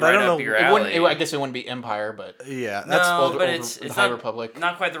that might be but right up your alley. I guess it wouldn't be Empire, but yeah, that's it's High not, Republic.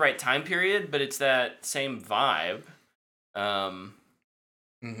 Not quite the right time period, but it's that same vibe.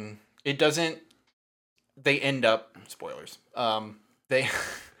 It doesn't. They end up spoilers. They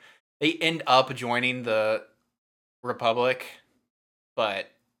end up joining the Republic, but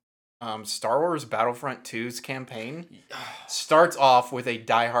Star Wars Battlefront 2's campaign starts off with a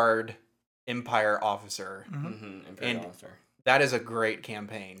diehard Empire officer. Empire officer. That is a great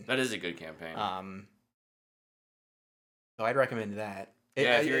campaign. That is a good campaign. So I'd recommend that.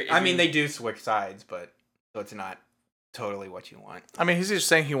 They do switch sides, but so it's not totally what you want. I mean, he's just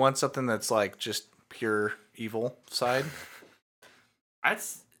saying he wants something that's like just pure evil side.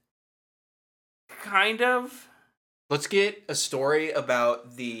 That's kind of. Let's get a story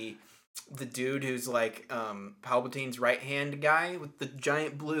about the dude who's like Palpatine's right hand guy with the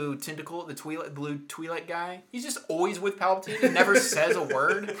giant blue tentacle, the blue Twi'lek guy. He's just always with Palpatine and never says a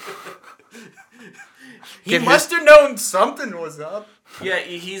word. He must have known something was up. Yeah,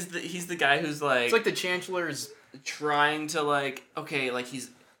 he's the guy who's like. It's like the Chancellor's trying to like he's.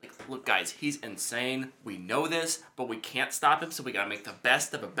 Look, guys, he's insane. We know this, but we can't stop him, so we gotta make the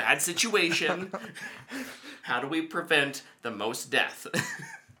best of a bad situation. How do we prevent the most death?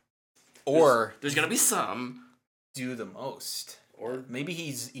 Or there's gonna be some. Do the most. Or maybe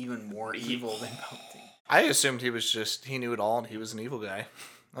he's even more evil than Palpatine. I assumed he knew it all and he was an evil guy.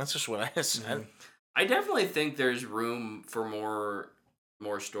 That's just what I assumed. I definitely think there's room for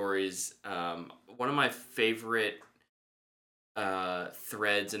more stories. One of my favorite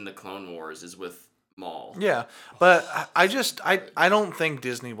threads in the Clone Wars is with Maul. Yeah, but I don't think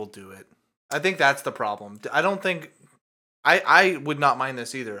Disney will do it. I think that's the problem. I don't think I would not mind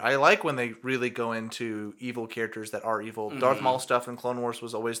this either. I like when they really go into evil characters that are evil. Darth Maul stuff in Clone Wars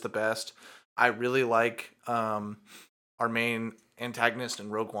was always the best. I really like our main antagonist in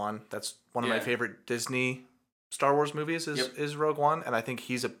Rogue One. That's one of my favorite Disney Star Wars movies is Rogue One, and I think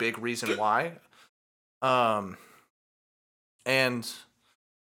he's a big reason why. But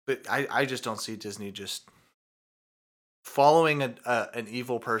I just don't see Disney just following an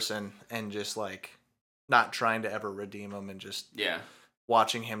evil person and just like not trying to ever redeem him and just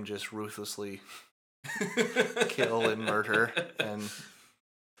watching him just ruthlessly kill and murder and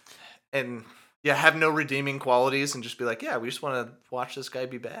have no redeeming qualities and just be like, we just want to watch this guy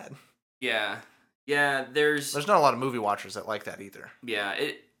be bad. Yeah, there's not a lot of movie watchers that like that either. Yeah,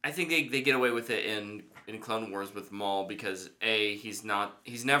 I think they get away with it in Clone Wars with Maul because he's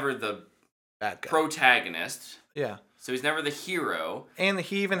never the bad guy. protagonist. Yeah. So he's never the hero. And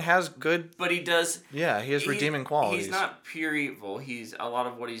he even has good... But he does... Yeah, he has redeeming qualities. He's not pure evil. A lot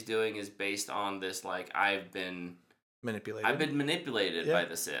of what he's doing is based on this, like, I've been manipulated by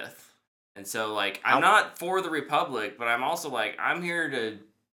the Sith. And so, like, I'm not for the Republic, but I'm also, like, I'm here to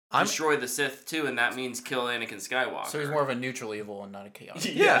destroy the Sith, too, and that means kill Anakin Skywalker. So he's more of a neutral evil and not a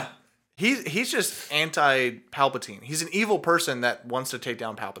chaotic. Yeah. He's just anti-Palpatine. He's an evil person that wants to take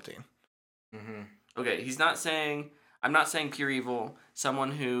down Palpatine. Mm-hmm. Okay, he's not saying... I'm not saying pure evil. Someone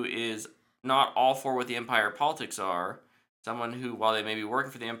who is not all for what the Empire politics are. Someone who, while they may be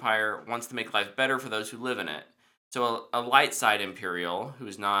working for the Empire, wants to make life better for those who live in it. So a light side Imperial who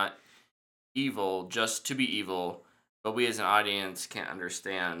is not evil just to be evil, but we as an audience can't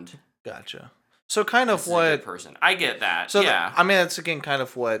understand. Gotcha. So kind of what person. I get that. So yeah. I mean, that's again kind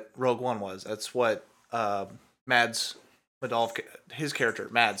of what Rogue One was. That's what Mads Madolf, his character,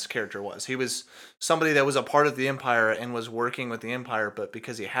 Mads' character was. He was somebody that was a part of the Empire and was working with the Empire, but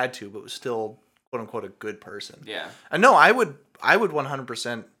because he had to, but was still quote unquote a good person. Yeah. And no, I would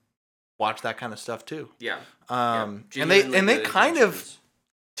 100% watch that kind of stuff too. Yeah. And they kind of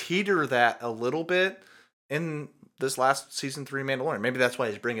teeter that a little bit in this last season 3 Mandalorian. Maybe that's why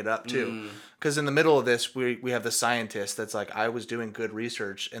he's bringing it up too. Because in the middle of this, we have the scientist that's like, I was doing good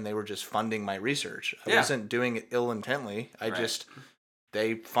research and they were just funding my research. I wasn't doing it ill-intently.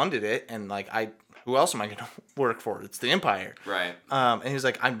 They funded it, and like, who else am I going to work for? It's the Empire. Right. And he's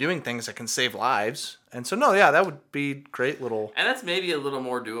like, I'm doing things that can save lives. And so, no, yeah, that would be great little... And that's maybe a little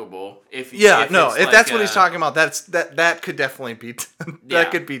more doable. If that's what he's talking about, that could definitely be...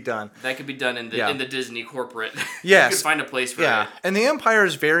 that could be done. That could be done in the Disney corporate. Yes. You could find a place for it. Yeah, and the Empire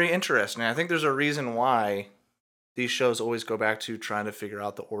is very interesting. I think there's a reason why these shows always go back to trying to figure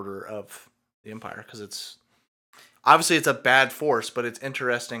out the order of the Empire, because it's... Obviously, it's a bad force, but it's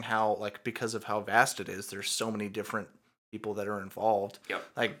interesting how, like, because of how vast it is, there's so many different people that are involved. Yep.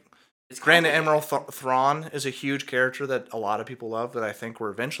 Like, Grand Admiral Thrawn is a huge character that a lot of people love, that I think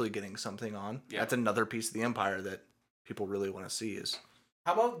we're eventually getting something on. Yep. That's another piece of the Empire that people really want to see is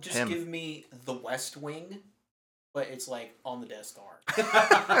How about just give me the West Wing, but it's, like, on the Death Star?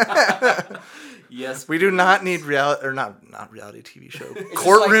 Yes. We do not need reality, or not reality TV show.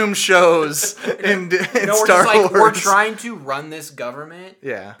 Courtroom shows in Star Wars. We're trying to run this government.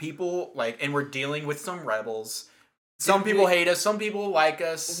 Yeah. People, like, and we're dealing with some rebels. Some people hate us. Some people like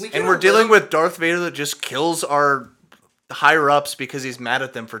us. And we're dealing with Darth Vader that just kills our higher-ups because he's mad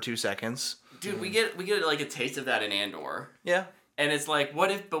at them for 2 seconds. Dude, we get like a taste of that in Andor. Yeah. And it's like,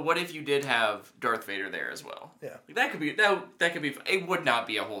 what if you did have Darth Vader there as well? Yeah. Like, that could be. It would not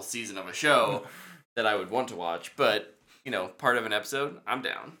be a whole season of a show that I would want to watch, but part of an episode, I'm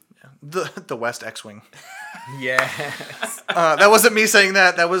down. Yeah. The West X-Wing. Yes. That wasn't me saying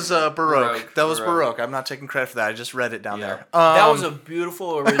that. That was Baroque. That was Baroque. I'm not taking credit for that. I just read it down there. That was a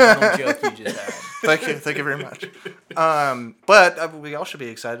beautiful original joke you just had. Thank you very much. But we all should be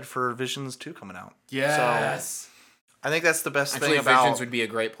excited for Visions 2 coming out. Yes. So, I think that's the best thing about... Visions would be a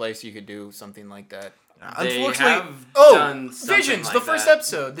great place you could do something like that. Unfortunately... Visions, the first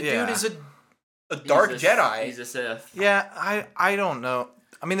episode. The dude is a dark Jedi. He's a Sith. Yeah, I don't know.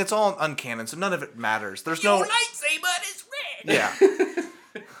 I mean, it's all uncanon, so none of it matters. There's no... Your lightsaber is red!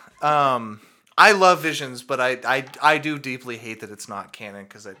 Yeah. I love Visions, but I do deeply hate that it's not canon,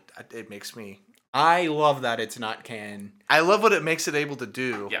 because it makes me... I love that it's not canon. I love what it makes it able to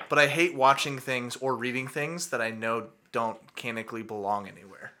do, yeah. But I hate watching things or reading things that I know don't canonically belong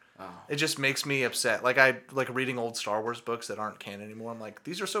anywhere. Oh. It just makes me upset. Like I like reading old Star Wars books that aren't canon anymore. I'm like,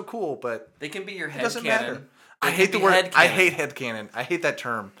 these are so cool, but they can be your head doesn't canon. Matter. I hate the word. I hate headcanon. I hate that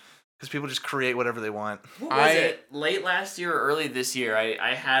term because people just create whatever they want. What was it? Late last year or early this year,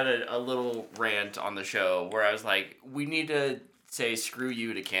 I had a little rant on the show where I was like, we need to say screw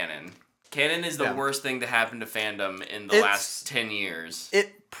you to canon. Canon is the worst thing to happen to fandom in the last 10 years.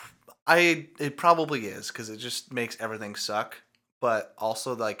 It probably is, because it just makes everything suck. But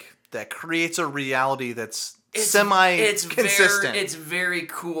also, like, that creates a reality that's semi-consistent. It's very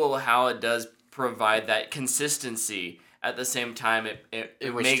cool how it does provide that consistency. At the same time,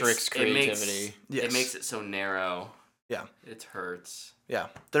 it restricts creativity. It makes it so narrow. Yeah. It hurts. Yeah.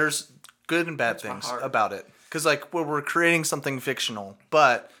 There's good and bad things about it. Because, like, we're creating something fictional,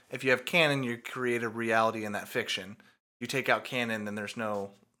 but if you have canon, you create a reality in that fiction. You take out canon, then there's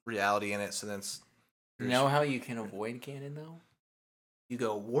no reality in it, so then it's... You know how you can avoid canon, though? You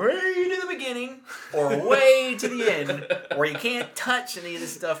go way to the beginning, or way to the end, where you can't touch any of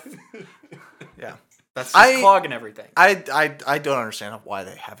this stuff. Yeah. That's just clogging everything. I don't understand why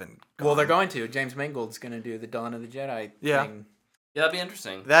they haven't gone. Well, they're going to. James Mangold's going to do the Dawn of the Jedi thing. Yeah, that'd be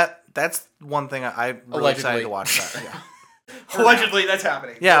interesting. That's one thing I'm really excited to watch. That. Yeah. Allegedly, that's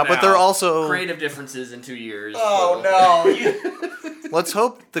happening. Yeah, but they're also creative differences in 2 years. Oh no! Let's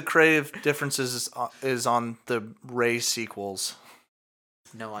hope the creative differences is on the Rey sequels.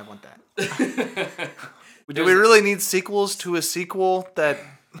 No, I want that. Do we really need sequels to a sequel that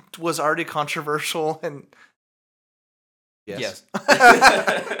was already controversial? And yes.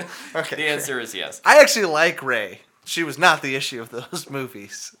 Okay. The answer is yes. I actually like Rey. She was not the issue of those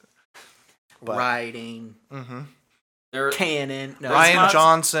movies. But, writing. Mm-hmm. Canon. No, Rian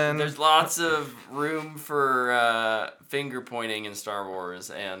Johnson. There's lots of room for finger pointing in Star Wars,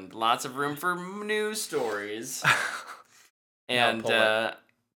 and lots of room for new stories. And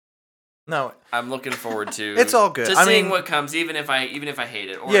no, I'm looking forwed to. It's all good. To seeing what comes, even if I hate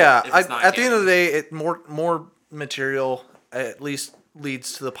it. Or yeah, if it's not at the end of the day, more material at least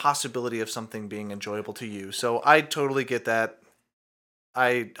leads to the possibility of something being enjoyable to you. So I totally get that.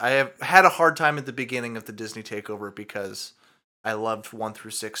 I have had a hard time at the beginning of the Disney takeover because I loved 1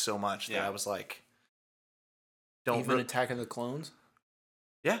 through 6 so much that I was like, even Attack of the Clones?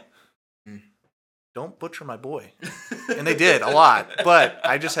 Yeah. Don't butcher my boy. And they did a lot, but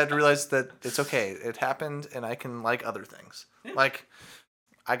I just had to realize that it's okay. It happened and I can like other things. Yeah. Like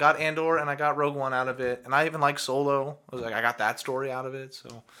I got Andor and I got Rogue One out of it, and I even like Solo. I got that story out of it,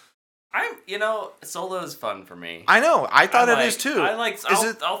 so Solo is fun for me. I know. I thought it is too.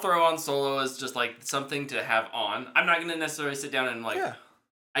 I'll throw on Solo as just like something to have on. I'm not gonna necessarily sit down and I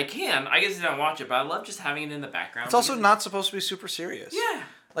get to sit down and watch it, but I love just having it in the background. It's also not supposed to be super serious. Yeah.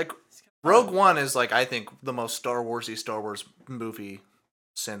 Like Rogue One is like, I think, the most Star Wars movie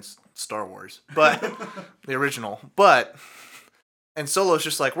since Star Wars. But the original. And Solo's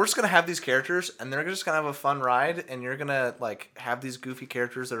just like, we're just going to have these characters, and they're just going to have a fun ride, and you're going to, like, have these goofy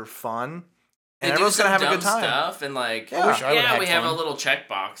characters that are fun, and everyone's going to have a good time. Stuff and, like, we have a little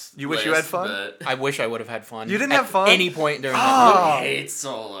checkbox. You wish you had fun? But I wish I would have had fun. You didn't have fun? At any point during that movie. I hate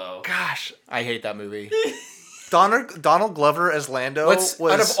Solo. Gosh. I hate that movie. Donald Glover as Lando was...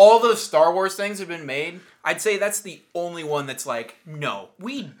 Out of all the Star Wars things that have been made, I'd say that's the only one that's like, no,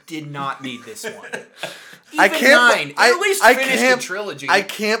 we did not need this one. Even at least finish the trilogy. I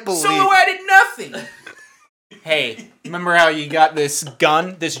can't believe... Solo added nothing. Hey, remember how you got this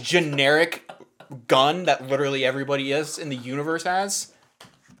gun, this generic gun that literally everybody else in the universe has?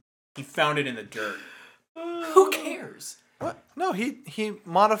 He found it in the dirt. Who cares? What? No, he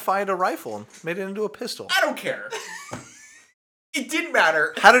modified a rifle and made it into a pistol. I don't care. It didn't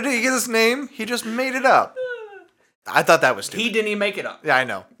matter. How did he get his name? He just made it up. I thought that was stupid. He didn't even make it up. Yeah, I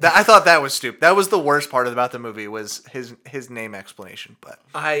know. I thought that was stupid. That was the worst part about the movie was his name explanation. But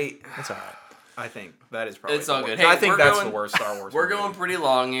it's all right. I think that is probably. It's all good. Hey, I think that's the worst Star Wars. We're going pretty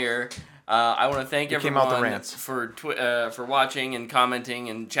long here. I want to thank everyone for watching and commenting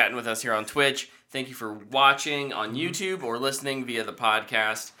and chatting with us here on Twitch. Thank you for watching on YouTube or listening via the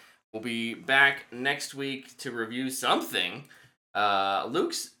podcast. We'll be back next week to review something.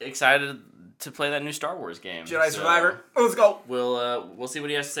 Luke's excited to play that new Star Wars game. Jedi Survivor. Let's go. We'll see what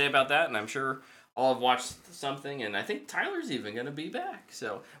he has to say about that, and I'm sure all have watched something, and I think Tyler's even going to be back.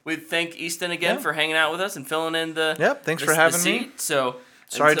 So we thank Easton again for hanging out with us and filling in the thanks for having me. So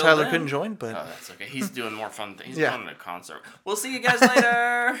sorry Tyler couldn't join, but that's okay. He's doing more fun things. He's going to a concert. We'll see you guys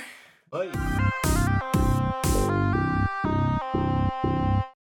later. Bye.